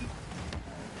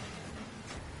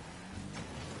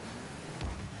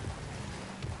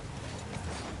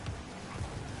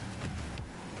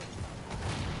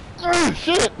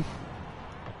 Shit!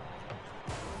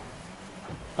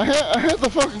 I had the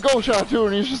fucking goal shot too,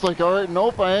 and he's just like, alright,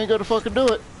 nope, I ain't gonna fucking do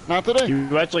it. Not today.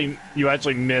 You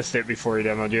actually missed it before he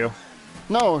demoed you.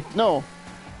 No.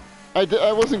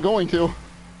 I wasn't going to.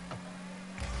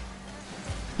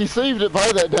 He saved it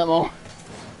by that demo.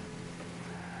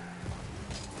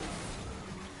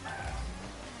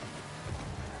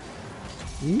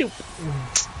 Nope.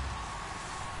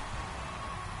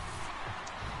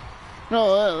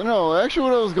 No. Actually,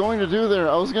 what I was going to do there,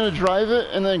 I was going to drive it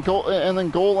and then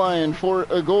goal line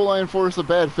force a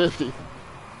bad 50.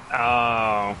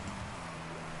 Oh.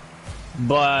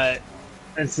 But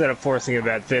instead of forcing a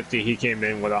bad 50, he came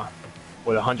in with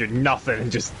 100 nothing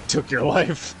and just took your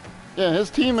life. Yeah,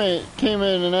 his teammate came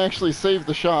in and actually saved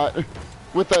the shot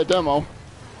with that demo.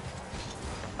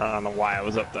 I don't know why I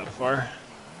was up that far.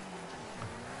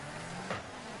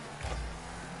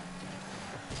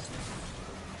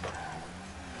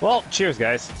 Well, cheers,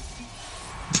 guys.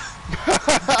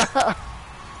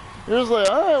 You're just like,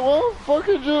 alright, well,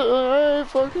 fucking, alright,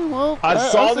 fucking, well. I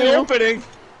saw the opening.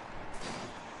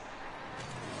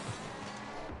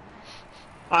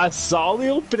 I saw the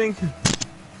opening.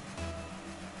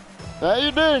 That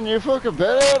you did, and you fucking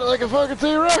bet out like a fucking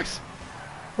T-Rex.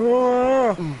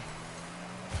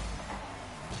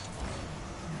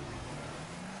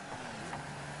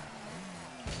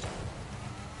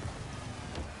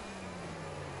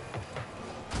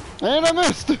 And I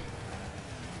missed.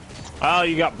 Oh,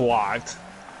 you got blocked.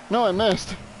 No, I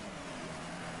missed.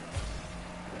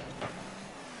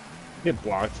 Get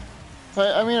blocked.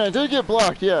 I mean, I did get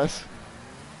blocked, yes.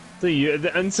 So you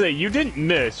didn't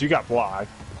miss. You got blocked.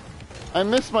 I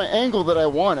missed my angle that I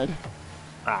wanted.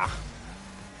 Ah.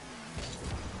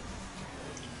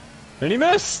 And he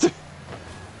missed.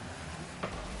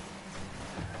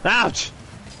 Ouch.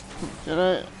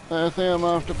 I think I'm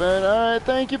off to bed. Alright,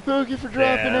 thank you, Pookie, for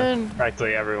dropping in.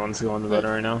 Practically everyone's going to bed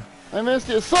right now. I missed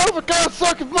you. Son of a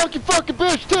god-sucking monkey fucking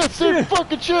bitch, tits, dude,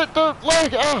 fucking shit, don't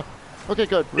like, ah. Okay,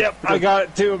 good. Yep, I got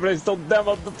it too, but I still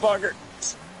demoed the fucker.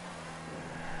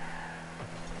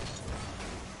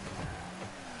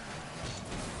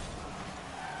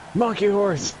 Monkey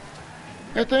horse.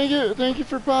 Hey, thank you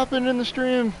for popping in the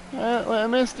stream. I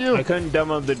missed you. I couldn't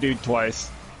demo the dude twice.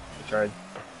 I tried.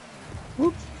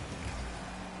 Whoops.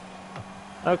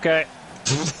 Okay.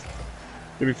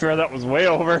 To be fair, that was way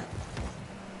over.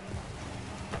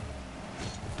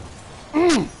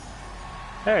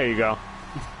 There you go.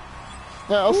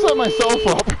 Yeah, I'll set myself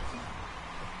up.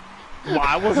 Well,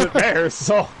 I wasn't there,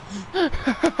 so.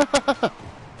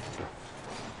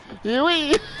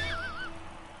 Wee.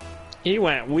 He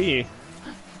went wee.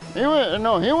 He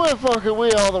went fucking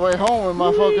wee all the way home in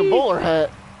my fucking bowler hat.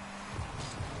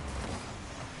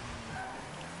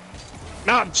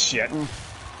 Oh, shit.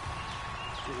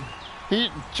 He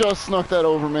just snuck that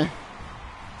over me.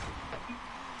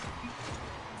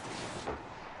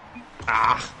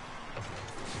 Ah.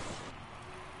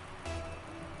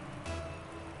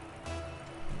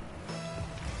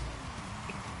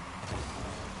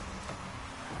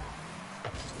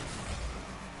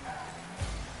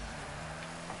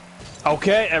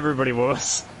 Okay, everybody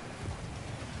was.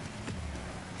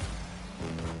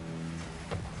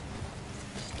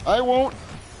 I won't.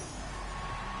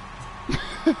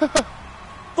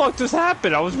 Fuck just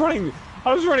happened? I was running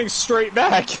straight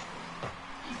back.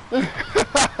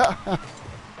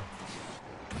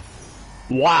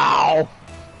 Wow.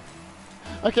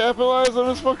 I capitalized on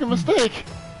this fucking mistake.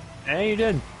 Yeah, you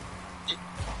did.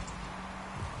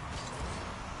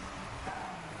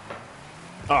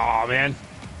 Oh man.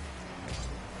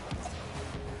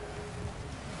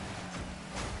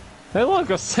 Hey look,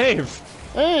 a save.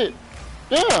 Hey,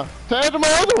 yeah, to add to my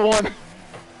other one.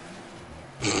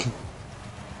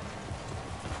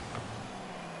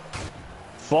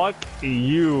 Fuck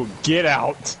you, get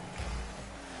out.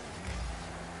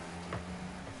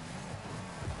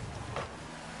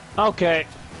 Okay.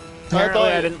 Apparently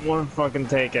I didn't want to fucking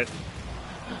take it.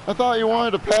 I thought you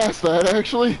wanted to pass that,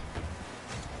 actually.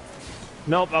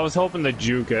 Nope, I was hoping to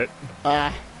juke it.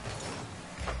 Ah.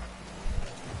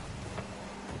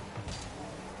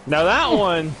 Now that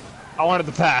one, I wanted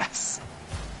to pass.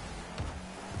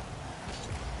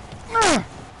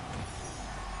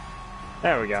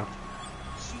 There we go.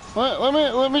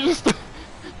 Let me just...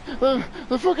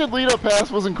 the fucking lead-up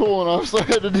pass wasn't cool enough, so I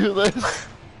had to do this.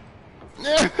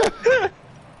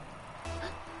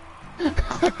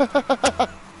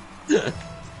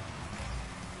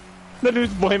 The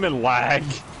dude's blaming lag.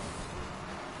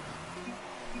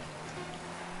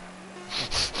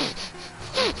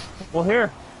 Well,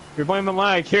 here. You're blaming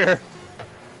lag, here.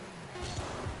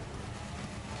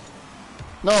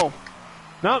 No.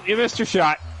 Nope, you missed your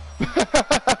shot.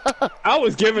 I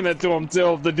was giving it to him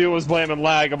till the dude was blaming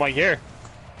lag. I'm like, here.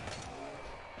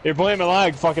 You're blaming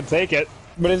lag, fucking take it.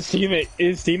 But his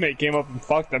teammate came up and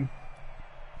fucked him.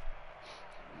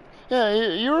 Yeah,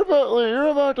 you were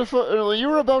about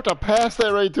to pass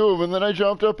that right to him, and then I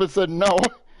jumped up and said no.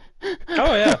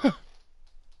 Oh yeah.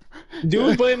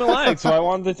 Dude blame the lag, so I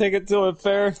wanted to take it to a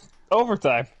fair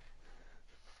overtime.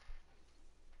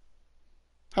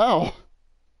 How? I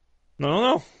don't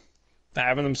know.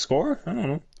 Having them score? I don't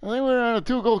know. I think we were on a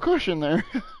 2-goal cushion there.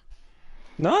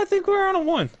 No, I think we're on a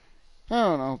 1. I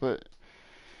don't know, but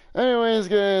anyways,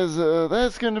 guys,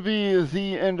 that's gonna be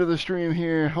the end of the stream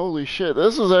here. Holy shit,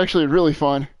 this was actually really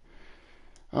fun.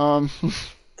 Tired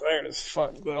as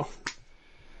fuck though.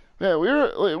 Yeah, we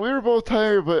were both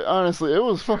tired, but honestly, it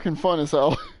was fucking fun as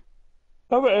hell.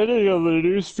 How about ending on the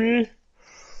news feed?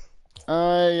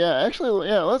 Yeah, actually,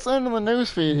 yeah, let's end on the news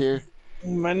feed here.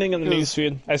 I'm ending on the news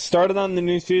feed. I started on the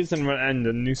news feeds and I'm gonna end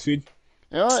on the news feed.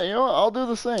 You know what? I'll do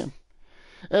the same.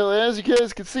 As you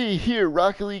guys can see here,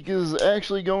 Rocket League is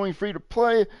actually going free to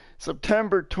play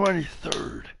September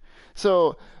 23rd.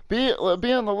 So be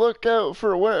on the lookout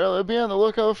for whatever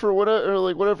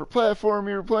platform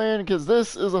you're playing, because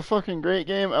this is a fucking great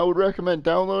game. I would recommend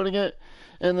downloading it.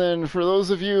 And then for those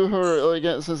of you who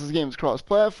are since this game is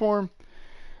cross-platform,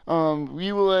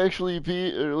 we will actually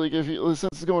be since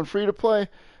it's going free to play.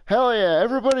 Hell yeah!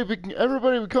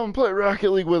 Everybody would come and play Rocket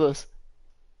League with us.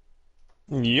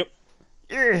 Yep.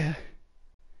 Yeah.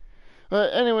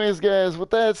 But anyways, guys,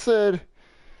 with that said,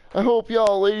 I hope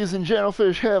y'all, ladies and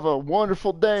gentlefish, have a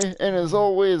wonderful day. And as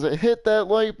always, hit that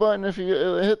like button if you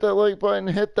hit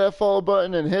that follow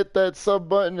button, and hit that sub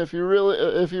button if you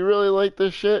really like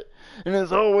this shit. And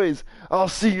as always, I'll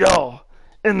see y'all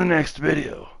in the next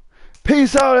video.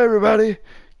 Peace out, everybody.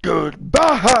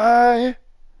 Goodbye.